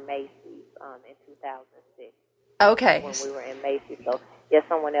submitted for Macy's in 2006. Okay. When we were in Macy's. So, yes,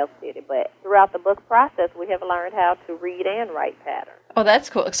 someone else did it. But throughout the book process, we have learned how to read and write patterns. Oh, that's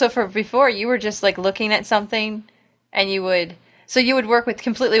cool. So for before, you were just looking at something, and you would work with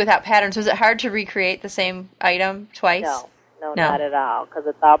completely without patterns. Was it hard to recreate the same item twice? No, not at all. Because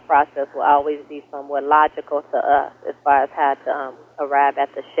the thought process will always be somewhat logical to us as far as how to arrive at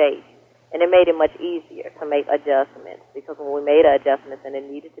the shape. And it made it much easier to make adjustments because when we made adjustments and it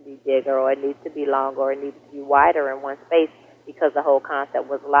needed to be bigger or it needed to be longer or it needed to be wider in one space, because the whole concept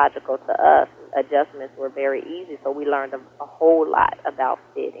was logical to us, adjustments were very easy, so we learned a whole lot about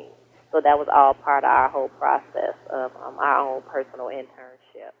fitting. So that was all part of our whole process of our own personal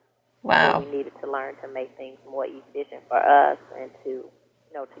internship. Wow. So we needed to learn to make things more efficient for us and to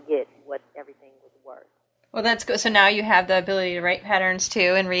get what everything was worth. Well, that's good. So now you have the ability to write patterns,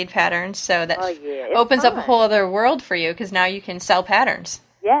 too, and read patterns, so that opens up a whole other world for you because now you can sell patterns.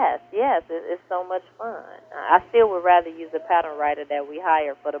 Yes, it's so much fun. I still would rather use a pattern writer that we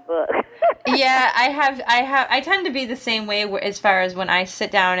hire for the book. Yeah, I tend to be the same way as far as when I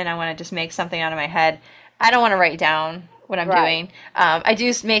sit down and I want to just make something out of my head. I don't want to write down what I'm doing. I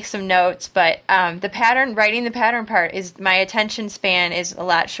do make some notes, but writing the pattern part is, my attention span is a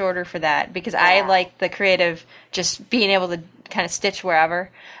lot shorter for that because I like the creative, just being able to kind of stitch wherever.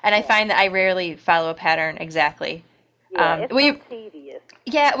 And I find that I rarely follow a pattern exactly. Yeah, it's tedious.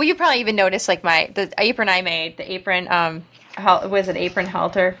 Yeah, well, you probably even noticed the apron I made, the apron, was it apron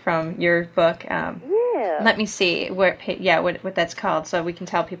halter from your book? Let me see what that's called, so we can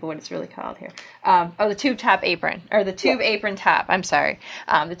tell people what it's really called here. The tube top apron, or the tube apron top. I'm sorry,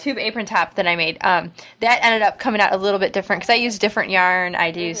 the tube apron top that I made. That ended up coming out a little bit different because I use different yarn. I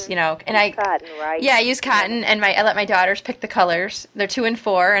use, and cotton, right? Yeah, I use cotton, and I let my daughters pick the colors. They're 2 and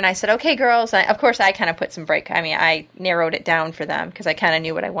 4, and I said, okay, girls. And of course, I kind of put some I narrowed it down for them because I kind of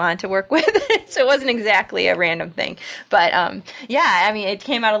knew what I wanted to work with, so it wasn't exactly a random thing. But it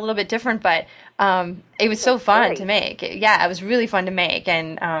came out a little bit different, but. It was so fun to make. Yeah, it was really fun to make.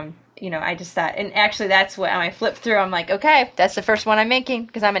 And, I just thought, and actually that's what, when I flipped through, I'm like, okay, that's the first one I'm making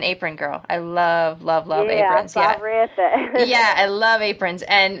because I'm an apron girl. I love aprons. I read that. Yeah, I love aprons.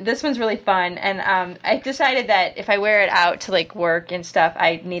 And this one's really fun. And I decided that if I wear it out to, work and stuff,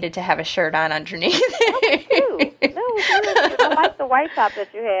 I needed to have a shirt on underneath. I like the white top that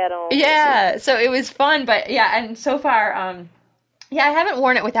you had on. Yeah, so it was fun. But, and so far, I haven't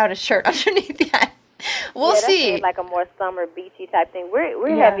worn it without a shirt underneath yet. We'll see. Like a more summer beachy type thing.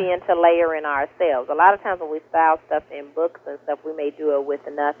 We're heavy into layering ourselves. A lot of times when we style stuff in books and stuff, we may do it with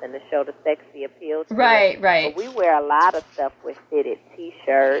nothing to show the sexy appeal to it. Right. But we wear a lot of stuff with fitted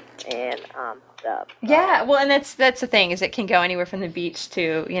T-shirts and stuff. Yeah, well, and that's the thing, is it can go anywhere from the beach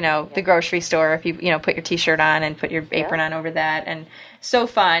to, the grocery store if you, put your T-shirt on and put your apron on over that, and so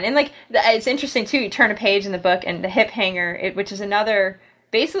fun. And, it's interesting, too, you turn a page in the book, and the hip hanger, which is another...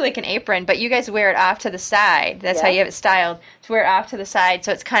 basically like an apron, but you guys wear it off to the side. That's how you have it styled, to wear it off to the side,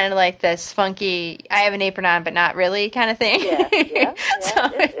 so it's kind of like this funky, I have an apron on, but not really kind of thing. Yeah. So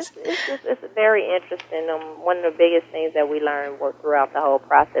it's very interesting. One of the biggest things that we learned throughout the whole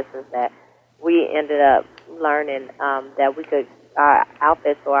process is that we ended up learning that we could, our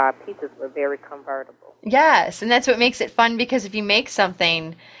outfits or our pieces were very convertible. Yes, and that's what makes it fun, because if you make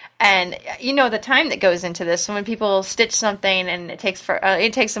something... And the time that goes into this. So when people stitch something, and it takes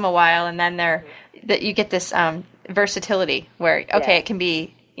them a while, and then you get this versatility where it can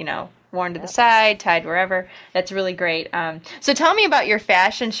be worn to the side, tied wherever. That's really great. So tell me about your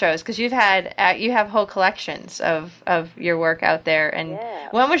fashion shows, because you have whole collections of your work out there. And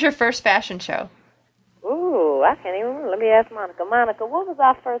when was your first fashion show? Ooh, I can't even remember. Let me ask Monica. Monica, what was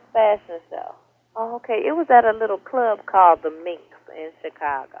our first fashion show? Oh, okay, it was at a little club called the Minx in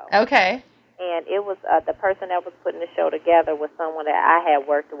Chicago. Okay. And it was the person that was putting the show together was someone that I had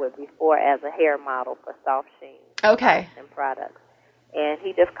worked with before as a hair model for Soft Sheen. Okay. And products. And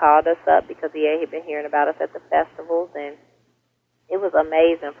he just called us up because he had been hearing about us at the festivals, and it was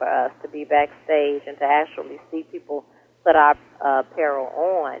amazing for us to be backstage and to actually see people put our apparel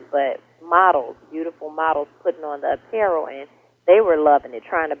on, but models, beautiful models putting on the apparel, and they were loving it,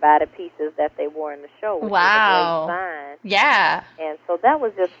 trying to buy the pieces that they wore in the show, which was a great sign. Yeah. And so that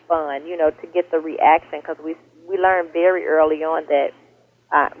was just fun, to get the reaction, because we learned very early on that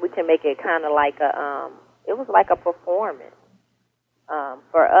we can make it kind of like it was like a performance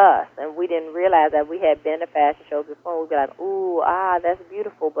for us, and we didn't realize that we had been to fashion shows before. We'd be like, ooh, that's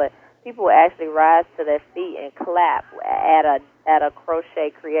beautiful, but people would actually rise to their feet and clap at a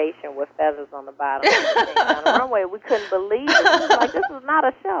crochet creation with feathers on the bottom. On the runway, we couldn't believe it. It was like, this is not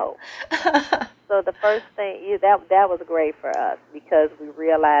a show. So the first thing, that was great for us, because we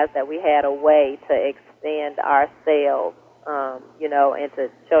realized that we had a way to extend ourselves, and to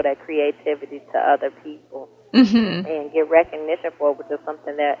show that creativity to other people, and get recognition for it, which is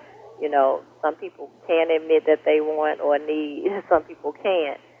something that, some people can admit that they want or need, some people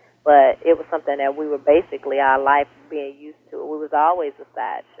can't. But it was something that we were basically our life being used to. We was always a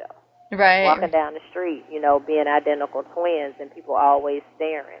sideshow. Right. Walking down the street, being identical twins, and people always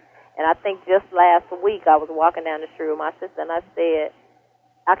staring. And I think just last week I was walking down the street with my sister, and I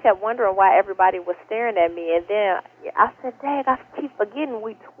kept wondering why everybody was staring at me. And then I said, Dang, I keep forgetting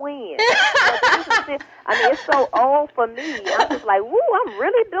we twins. It's so old for me. I'm just like, woo, I'm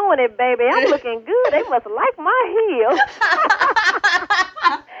really doing it, baby. I'm looking good. They must like my heels.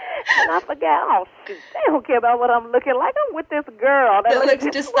 And I forgot, oh, shoot, they don't care about what I'm looking like. I'm with this girl. That looks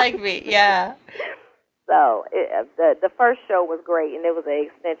just like me, yeah. So the first show was great, and it was an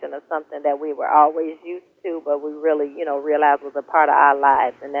extension of something that we were always used to, but we really, realized was a part of our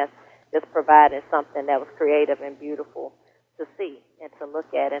lives, and that's just providing something that was creative and beautiful to see and to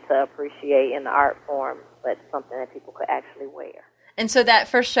look at and to appreciate in the art form, but something that people could actually wear. And so that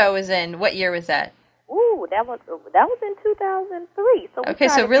first show was in, what year was that? That was in 2003. So we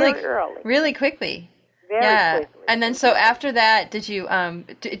started very early. Really quickly. Very quickly. And then so after that, did you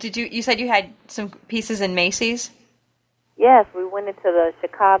you said you had some pieces in Macy's? Yes, we went into the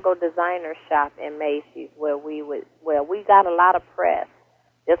Chicago designer shop in Macy's where we got a lot of press,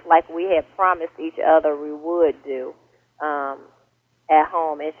 just like we had promised each other we would do at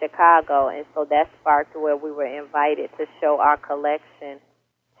home in Chicago, and so that sparked where we were invited to show our collection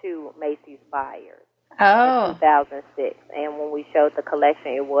to Macy's buyers. In 2006, and when we showed the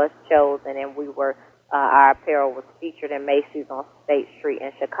collection, it was chosen, and we were our apparel was featured in Macy's on State Street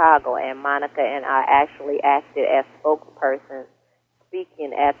in Chicago, and Monica and I actually acted as spokespersons,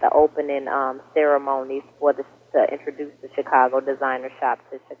 speaking at the opening ceremonies to introduce the Chicago designer shop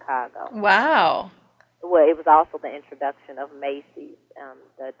to Chicago. Wow. Well, it was also the introduction of Macy's,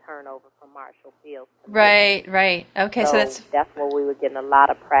 the turnover from Marshall Field. Right. Okay, so that's where we were getting a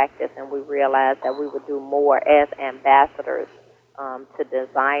lot of practice, and we realized that we would do more as ambassadors to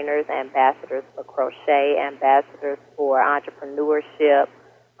designers, ambassadors for crochet, ambassadors for entrepreneurship,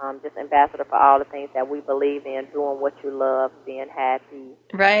 just ambassador for all the things that we believe in, doing what you love, being happy,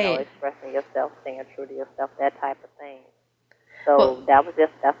 right, expressing yourself, staying true to yourself, that type of thing. So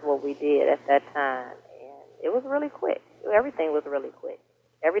that's what we did at that time. It was really quick. Everything was really quick.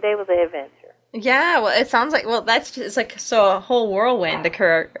 Every day was an adventure. Yeah, well, it sounds like, that's just like, so a whole whirlwind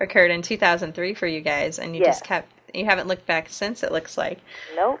occurred in 2003 for you guys, and you just you haven't looked back since, it looks like.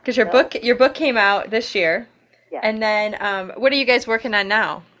 Nope. Because your book came out this year. Yeah. And then, what are you guys working on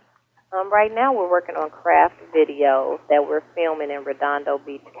now? Right now we're working on craft videos that we're filming in Redondo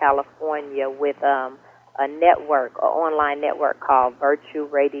Beach, California with a network, an online network called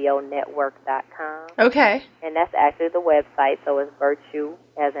virtueradionetwork.com. Okay. And that's actually the website, so it's virtue,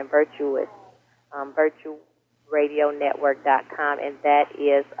 as in virtuous, virtueradionetwork.com, and that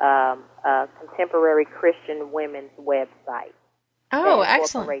is a contemporary Christian women's website. Oh, that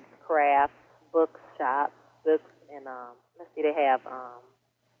excellent. Incorporates crafts, books, and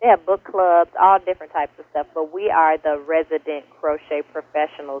they have book clubs, all different types of stuff, but we are the resident crochet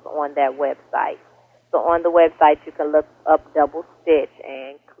professionals on that website. So on the website, you can look up DoubleStitch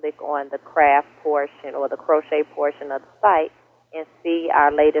and click on the craft portion or the crochet portion of the site and see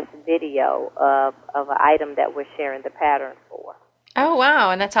our latest video of an item that we're sharing the pattern for. Oh,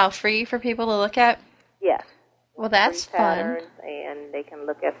 wow. And that's all free for people to look at? Yes. Well, that's free fun. Patterns, and they can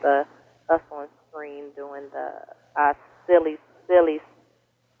look at us on screen doing our silly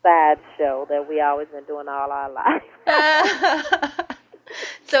sideshow that we always been doing all our life.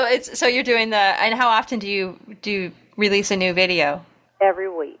 So you're doing and how often do you release a new video? Every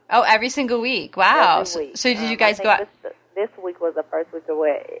week. Oh, every single week. Wow. Every week. So did you guys go out? This week was the first week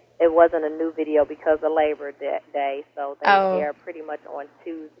where it wasn't a new video because of Labor Day, so they air pretty much on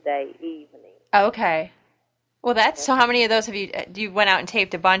Tuesday evening. Okay. Well, so how many of those you went out and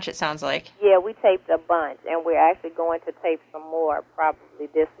taped a bunch, it sounds like? Yeah, we taped a bunch, and we're actually going to tape some more probably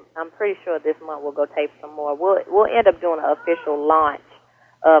I'm pretty sure this month we'll go tape some more. We'll end up doing an official launch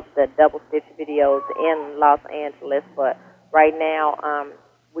of the Double Stitch videos in Los Angeles, but right now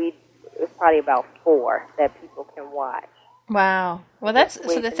it's probably about 4 that people can watch. Wow. Well, that's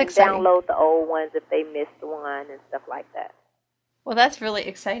exciting. Download the old ones if they missed one and stuff like that. Well, that's really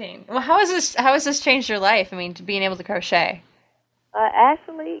exciting. Well, how has this changed your life? I mean, being able to crochet.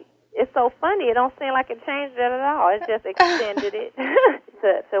 Actually, it's so funny. It don't seem like it changed it at all. It just extended it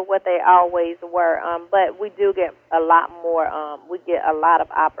to what they always were. But we do get a lot more. We get a lot of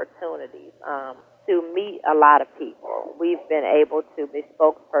opportunities to meet a lot of people. We've been able to be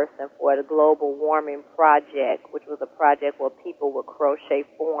spokesperson for the Global Warming Project, which was a project where people would crochet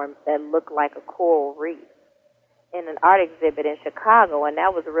forms that look like a coral reef, in an art exhibit in Chicago, and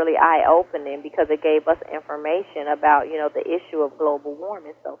that was really eye-opening because it gave us information about, the issue of global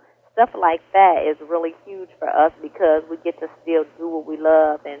warming. So stuff like that is really huge for us because we get to still do what we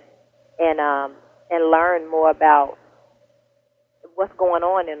love and learn more about what's going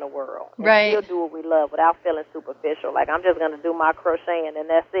on in the world. And right. Still do what we love without feeling superficial. Like, I'm just going to do my crocheting and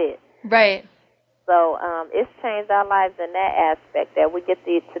that's it. Right. So it's changed our lives in that aspect, that we get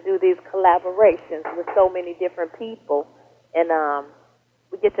to do these collaborations with so many different people, and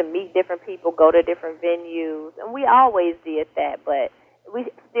we get to meet different people, go to different venues, and we always did that, but we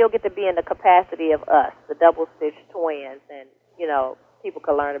still get to be in the capacity of us, the Double Stitch twins, and, people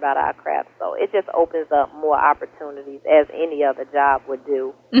can learn about our craft. So it just opens up more opportunities, as any other job would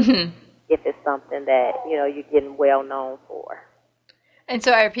do, mm-hmm. if it's something that, you're getting well known for. And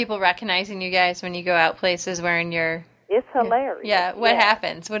so are people recognizing you guys when you go out places wearing your... It's hilarious. Yeah. What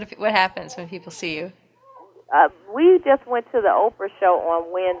happens? What happens when people see you? We just went to the Oprah show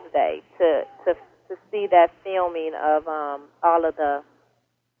on Wednesday to see that filming of all of the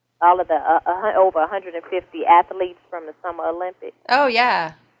over 150 athletes from the Summer Olympics. Oh,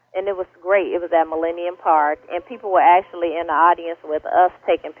 yeah. And it was great. It was at Millennium Park, and people were actually in the audience with us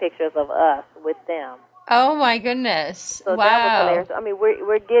taking pictures of us with them. Oh, my goodness. So wow. That was hilarious. I mean,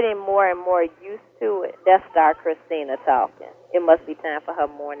 we're getting more and more used to it. That's Star Christina talking. It must be time for her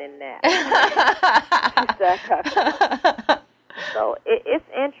morning nap. So it's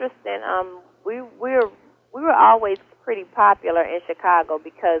interesting. We were always pretty popular in Chicago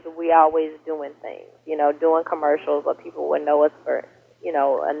because we always doing things, doing commercials, or people would know us for,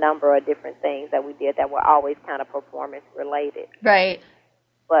 a number of different things that we did that were always kind of performance related. Right.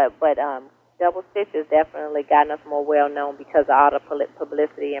 But Double Stitch has definitely gotten us more well known because of all the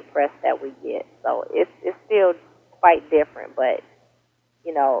publicity and press that we get. So it's still quite different, but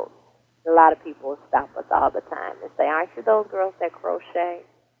a lot of people stop us all the time and say, "Aren't you those girls that crochet?"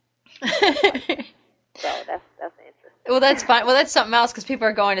 So that's interesting. Well, that's fine. Well, that's something else because people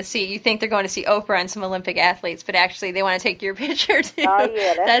are going to see. You think they're going to see Oprah and some Olympic athletes, but actually they want to take your picture too. Oh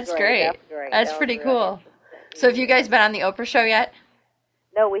yeah, that's great. That's pretty cool. So have you guys been on the Oprah show yet?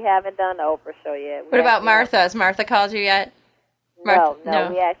 No, we haven't done the Oprah show yet. What about Martha? Has Martha called you yet? No.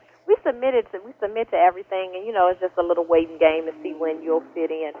 We submit to everything, and it's just a little waiting game to see when you'll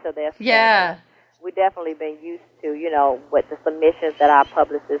fit into their schedule. Yeah. We definitely been used to, what the submissions that our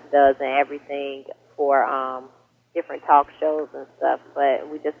publicist does and everything for different talk shows and stuff, but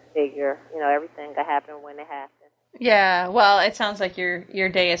we just figure, everything will happen when it happens. Yeah, well, it sounds like your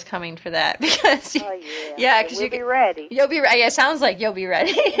day is coming for that because because we'll be ready. You'll be ready. Yeah, it sounds like you'll be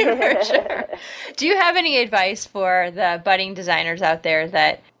ready for sure. Do you have any advice for the budding designers out there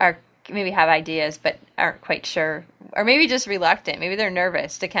that are maybe have ideas but aren't quite sure, or maybe just reluctant? Maybe they're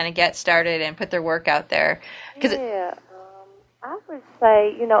nervous to kind of get started and put their work out there. I would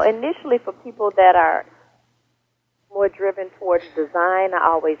say, initially for people that are more driven towards design, I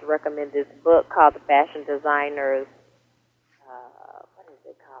always recommend this book called The Fashion Designer's,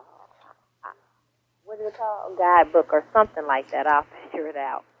 what is it called? Guidebook or something like that. I'll figure it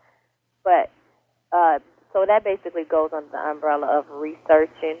out. But, so that basically goes under the umbrella of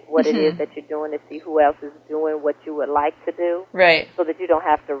researching what it is that you're doing to see who else is doing what you would like to do. Right. So that you don't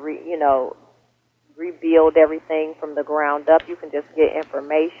have to, rebuild everything from the ground up. You can just get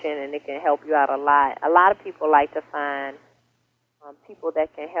information, and it can help you out a lot. A lot of people like to find people that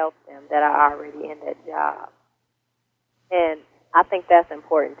can help them that are already in that job. And I think that's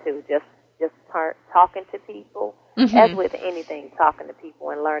important, too, just talking to people. As with anything, talking to people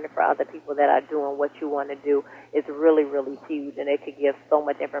and learning from other people that are doing what you want to do is really, really huge, and it could give so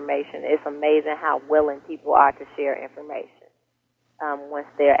much information. It's amazing how willing people are to share information. once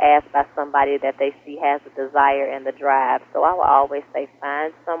they're asked by somebody that they see has the desire and the drive. So I will always say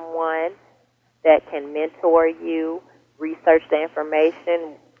find someone that can mentor you, research the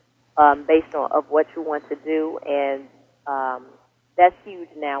information based on of what you want to do, and that's huge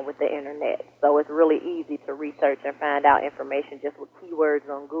now with the internet. So it's really easy to research and find out information just with keywords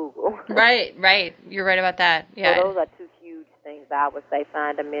on Google. Right. You're right about that. Yeah. So those are two huge things I would say.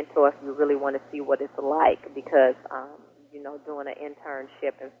 Find a mentor if you really want to see what it's like, because doing an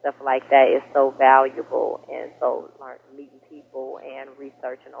internship and stuff like that is so valuable, and so meeting people and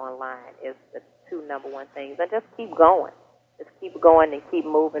researching online is the two number one things. And just keep going. Just keep going and keep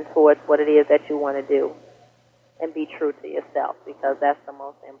moving towards what it is that you want to do, and be true to yourself, because that's the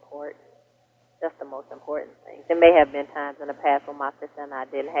most important. That's the most important thing. There may have been times in the past when my sister and I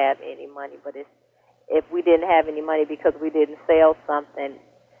didn't have any money, but if we didn't have any money because we didn't sell something,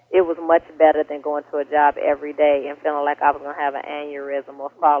 it was much better than going to a job every day and feeling like I was going to have an aneurysm or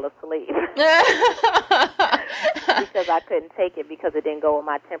fall asleep because I couldn't take it because it didn't go with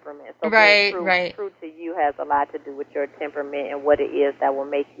my temperament. So being true to you has a lot to do with your temperament and what it is that will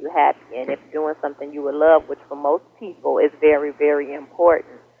make you happy. And if doing something you would love, which for most people is very, very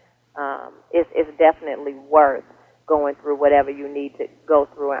important, it's definitely worth going through whatever you need to go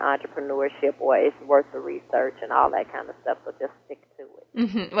through in entrepreneurship, or it's worth the research and all that kind of stuff. So just stick to it.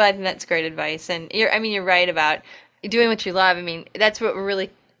 Mm-hmm. Well, I think that's great advice, and you're right about doing what you love. I mean, that's what we're really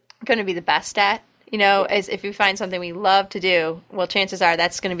going to be the best at. As if we find something we love to do, well, chances are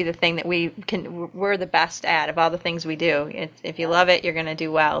that's going to be the thing that we're the best at of all the things we do. If you love it, you're going to do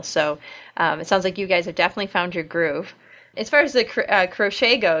well. So it sounds like you guys have definitely found your groove. As far as the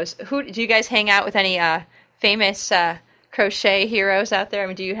crochet goes, who do you guys hang out with? Any famous crochet heroes out there? I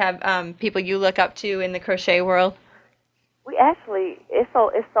mean, do you have people you look up to in the crochet world? We actually, it's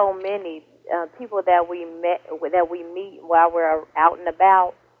so many people that we meet while we're out and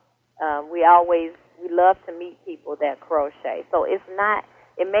about. We love to meet people that crochet. So it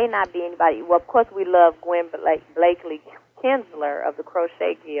may not be anybody. Well, of course, we love Gwen Blakely Kinsler of the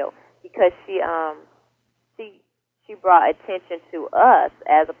Crochet Guild, because she brought attention to us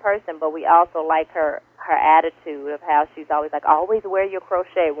as a person, but we also like her attitude of how she's always like, always wear your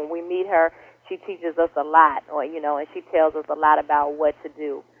crochet. When we meet her, she teaches us a lot, and she tells us a lot about what to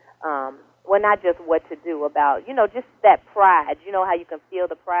do. Well, not just what to do, about, just that pride. You know how you can feel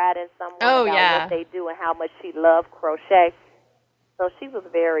the pride in someone about what they do and how much she loved crochet. So she was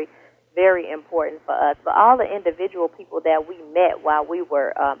very, very important for us. But all the individual people that we met while we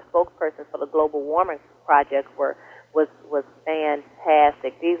were spokespersons for the Global Warming Project was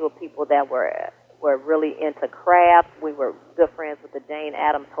fantastic. These were people that were really into crafts. We were good friends with the Jane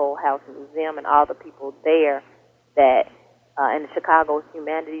Addams Whole House Museum and all the people there that in the Chicago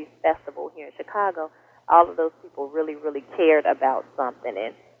Humanities Festival here in Chicago. All of those people really, really cared about something.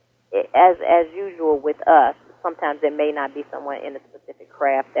 And as usual with us, sometimes it may not be someone in a specific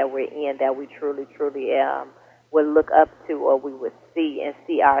craft that we're in that we truly, truly would look up to, or we would see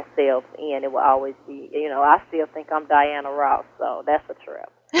ourselves in. It will always be, I still think I'm Diana Ross, so that's a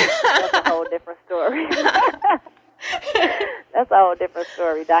trip. That's a whole different story. That's a whole different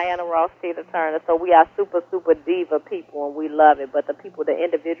story. Diana Ross, Tina Turner. So we are super, super diva people, and we love it. But the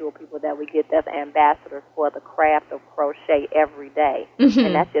individual people that we get, that's ambassadors for the craft of crochet every day. Mm-hmm.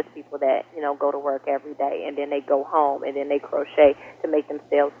 And that's just people that, go to work every day, and then they go home, and then they crochet to make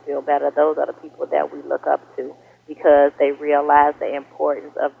themselves feel better. Those are the people that we look up to, because they realize the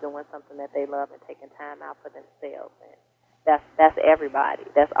importance of doing something that they love and taking time out for themselves. And that's everybody.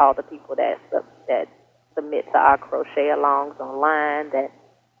 That's all the people that submit to our crochet alongs online, that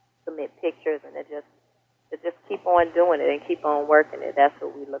submit pictures, and that just keep on doing it and keep on working it. That's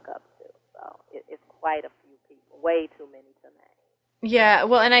what we look up to. So it's quite a few people, way too many to name. Yeah,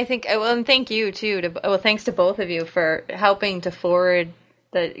 well, and I think, and thank you too. Thanks to both of you for helping to forward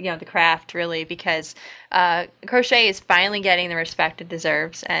the craft, really, because crochet is finally getting the respect it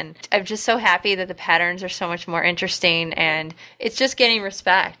deserves, and I'm just so happy that the patterns are so much more interesting, and it's just getting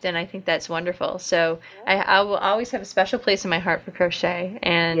respect, and I think that's wonderful. So I will always have a special place in my heart for crochet,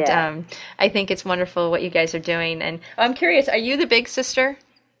 and I think it's wonderful what you guys are doing. And I'm curious, are you the big sister?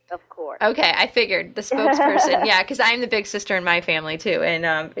 Of course. Okay, I figured the spokesperson. Yeah, because I'm the big sister in my family too, and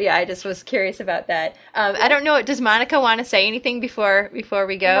I just was curious about that. I don't know. Does Monica want to say anything before we go?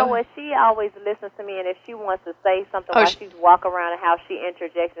 You know what? She always listens to me, and if she wants to say something while she's walking around the house, she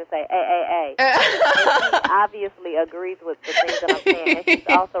interjects and say, "Hey." And she obviously agrees with the things that I'm saying, and she's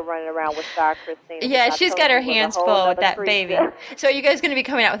also running around with Star Christina. Yeah, she's got her hands full with that baby. So are you guys going to be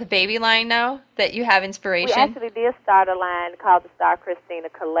coming out with a baby line now that you have inspiration? We actually did start a line called the Star Christina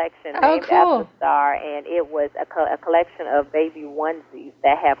Collection collection Oh, named cool. after Star, and it was a collection of baby onesies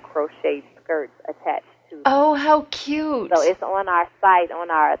that have crocheted skirts attached to them. Oh, how cute. So it's on our site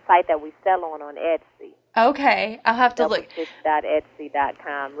that we sell on Etsy. Okay, I'll have to look.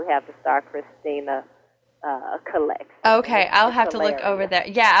 DoubleStitch.etsy.com. We have the Star Christina collection. Okay, I'll have to hilarious. look over there.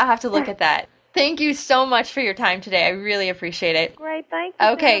 Yeah, I'll have to look at that. Thank you so much for your time today. I really appreciate it. Great, thank you.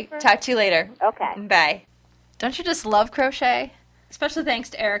 Okay, Jennifer. talk to you later. Okay. Bye. Don't you just love crochet? Special thanks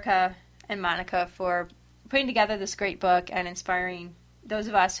to Erika and Monika for putting together this great book and inspiring those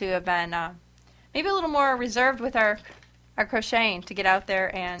of us who have been maybe a little more reserved with our crocheting to get out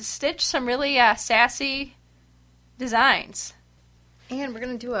there and stitch some really sassy designs. And we're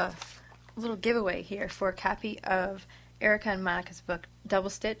going to do a little giveaway here for a copy of Erika and Monika's book,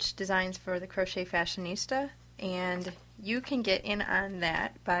 DoubleStitch, Designs for the Crochet Fashionista. And you can get in on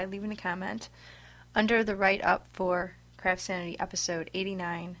that by leaving a comment under the write-up for CraftSanity episode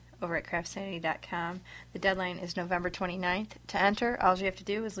 89 over at CraftSanity.com. The deadline is November 29th. To enter, all you have to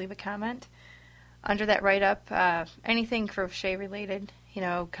do is leave a comment under that write-up, anything crochet related,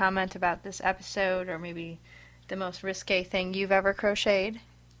 comment about this episode or maybe the most risque thing you've ever crocheted.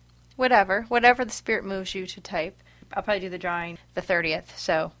 Whatever the spirit moves you to type. I'll probably do the drawing the 30th,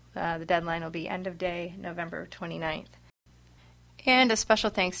 so the deadline will be end of day, November 29th. And a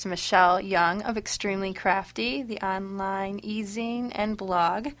special thanks to Michelle Young of Extremely Crafty, the online e-zine and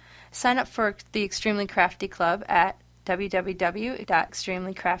blog. Sign up for the Extremely Crafty Club at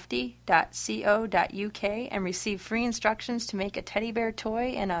www.extremelycrafty.co.uk and receive free instructions to make a teddy bear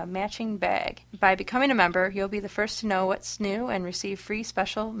toy and a matching bag. By becoming a member, you'll be the first to know what's new and receive free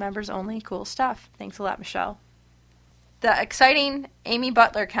special members-only cool stuff. Thanks a lot, Michelle. The exciting Amy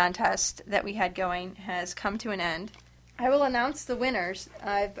Butler contest that we had going has come to an end. I will announce the winners.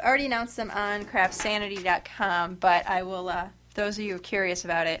 I've already announced them on CraftSanity.com, but I will, those of you who are curious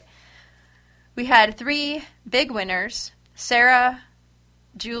about it, we had 3 big winners. Sarah,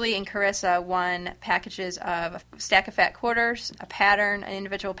 Julie, and Carissa won packages of a stack of fat quarters, a pattern, an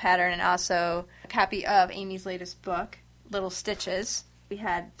individual pattern, and also a copy of Amy's latest book, Little Stitches. We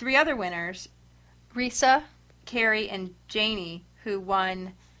had 3 other winners, Risa, Carrie, and Janie, who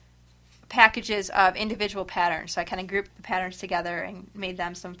won packages of individual patterns. So I kind of grouped the patterns together and made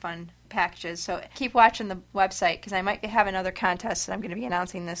them some fun packages. So keep watching the website because I might have another contest that I'm going to be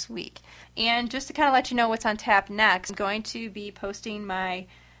announcing this week. And just to kind of let you know what's on tap next, I'm going to be posting my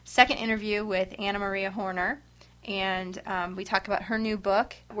second interview with Anna Maria Horner. And we talk about her new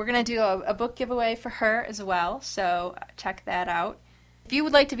book. We're going to do a book giveaway for her as well, so check that out. If you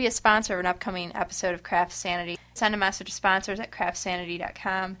would like to be a sponsor of an upcoming episode of Craft Sanity, send a message to sponsors at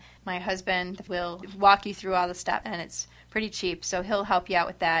CraftSanity.com. My husband will walk you through all the stuff, and it's pretty cheap, so he'll help you out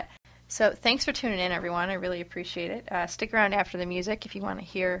with that. So thanks for tuning in, everyone. I really appreciate it. Stick around after the music if you want to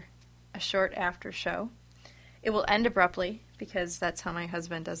hear a short after show. It will end abruptly because that's how my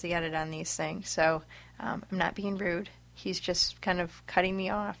husband does the edit on these things, so I'm not being rude. He's just kind of cutting me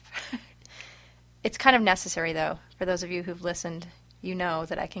off. It's kind of necessary, though. For those of you who've listened, you know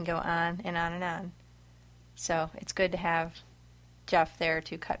that I can go on and on and on. So it's good to have Jeff there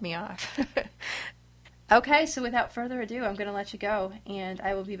to cut me off. Okay, so without further ado, I'm going to let you go, and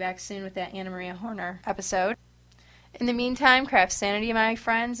I will be back soon with that Anna Maria Horner episode. In the meantime, Craft Sanity, my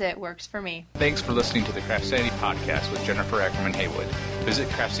friends, it works for me. Thanks for listening to the CraftSanity podcast with Jennifer Ackerman Haywood. Visit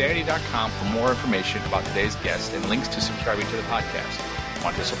CraftSanity.com for more information about today's guest and links to subscribing to the podcast.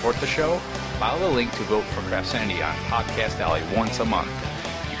 Want to support the show? Follow the link to vote for CraftSanity on Podcast Alley once a month.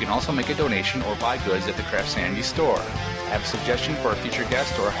 You can also make a donation or buy goods at the CraftSanity store. Have a suggestion for a future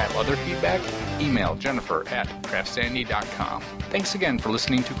guest or have other feedback? Email Jennifer at CraftSanity.com. Thanks again for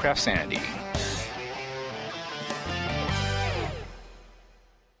listening to CraftSanity.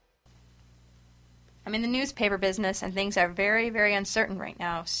 I'm in the newspaper business, and things are very, very uncertain right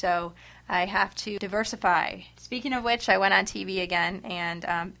now, so I have to diversify. Speaking of which, I went on TV again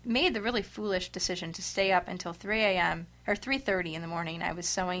and made the really foolish decision to stay up until 3 a.m. or 3:30 in the morning. I was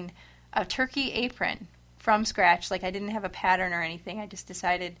sewing a turkey apron from scratch. Like, I didn't have a pattern or anything. I just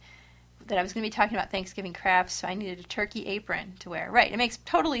decided that I was going to be talking about Thanksgiving crafts, so I needed a turkey apron to wear. Right, it makes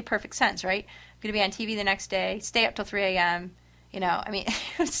totally perfect sense, right? I'm going to be on TV the next day, stay up till 3 a.m.,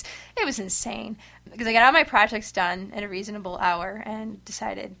 it was insane. Because I got all my projects done at a reasonable hour and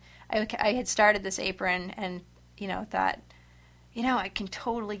decided I had started this apron and, thought, I can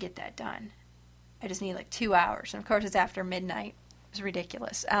totally get that done. I just need 2 hours. And, of course, it's after midnight. It was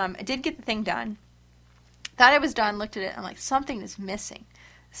ridiculous. I did get the thing done. Thought I was done, looked at it, and I'm like, something is missing.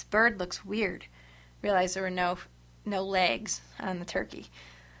 This bird looks weird. Realized there were no legs on the turkey.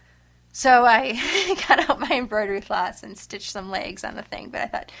 So I got out my embroidery floss and stitched some legs on the thing, but I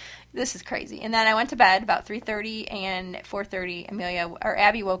thought, this is crazy. And then I went to bed about 3:30, and at 4:30,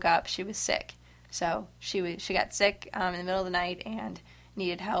 Abby woke up. She was sick. So she got sick in the middle of the night and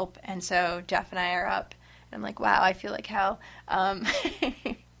needed help. And so Jeff and I are up. And I'm like, wow, I feel like hell. And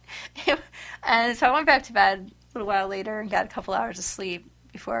so I went back to bed a little while later and got a couple hours of sleep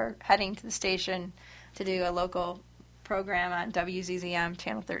before heading to the station to do a local program on WZZM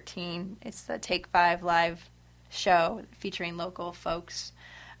Channel 13. It's the Take 5 live show featuring local folks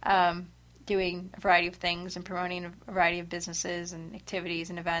doing a variety of things and promoting a variety of businesses and activities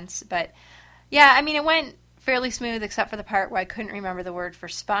and events. But yeah, I mean, it went fairly smooth except for the part where I couldn't remember the word for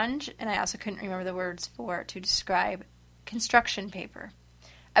sponge, and I also couldn't remember the words to describe construction paper.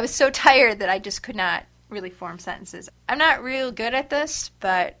 I was so tired that I just could not really form sentences. I'm not real good at this,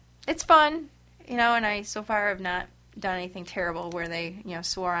 but it's fun, and I so far have not done anything terrible where they,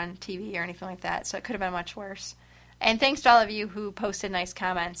 swore on TV or anything like that, so it could have been much worse. And thanks to all of you who posted nice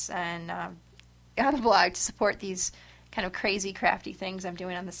comments and on the blog to support these kind of crazy, crafty things I'm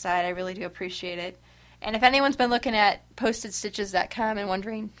doing on the side. I really do appreciate it. And if anyone's been looking at postedstitches.com and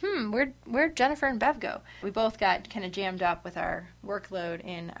wondering, where'd Jennifer and Bev go? We both got kind of jammed up with our workload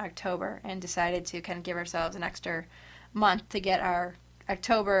in October and decided to kind of give ourselves an extra month to get our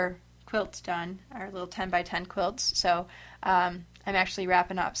October quilts done, our little 10 by 10 quilts. So I'm actually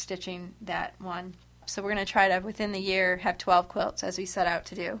wrapping up stitching that one. So we're going to try to, within the year, have 12 quilts as we set out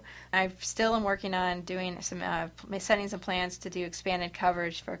to do. I still am working on doing some setting some plans to do expanded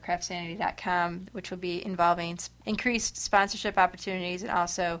coverage for CraftSanity.com, which will be involving increased sponsorship opportunities and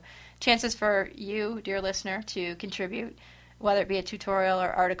also chances for you, dear listener, to contribute, whether it be a tutorial or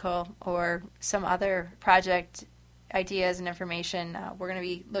article or some other project ideas and information. We're going to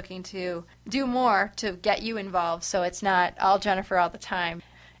be looking to do more to get you involved so it's not all Jennifer all the time.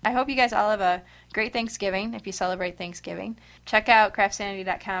 I hope you guys all have a great Thanksgiving if you celebrate Thanksgiving. Check out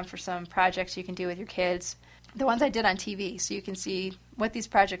CraftSanity.com for some projects you can do with your kids. The ones I did on TV, so you can see what these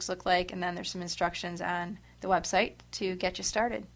projects look like, and then there's some instructions on the website to get you started.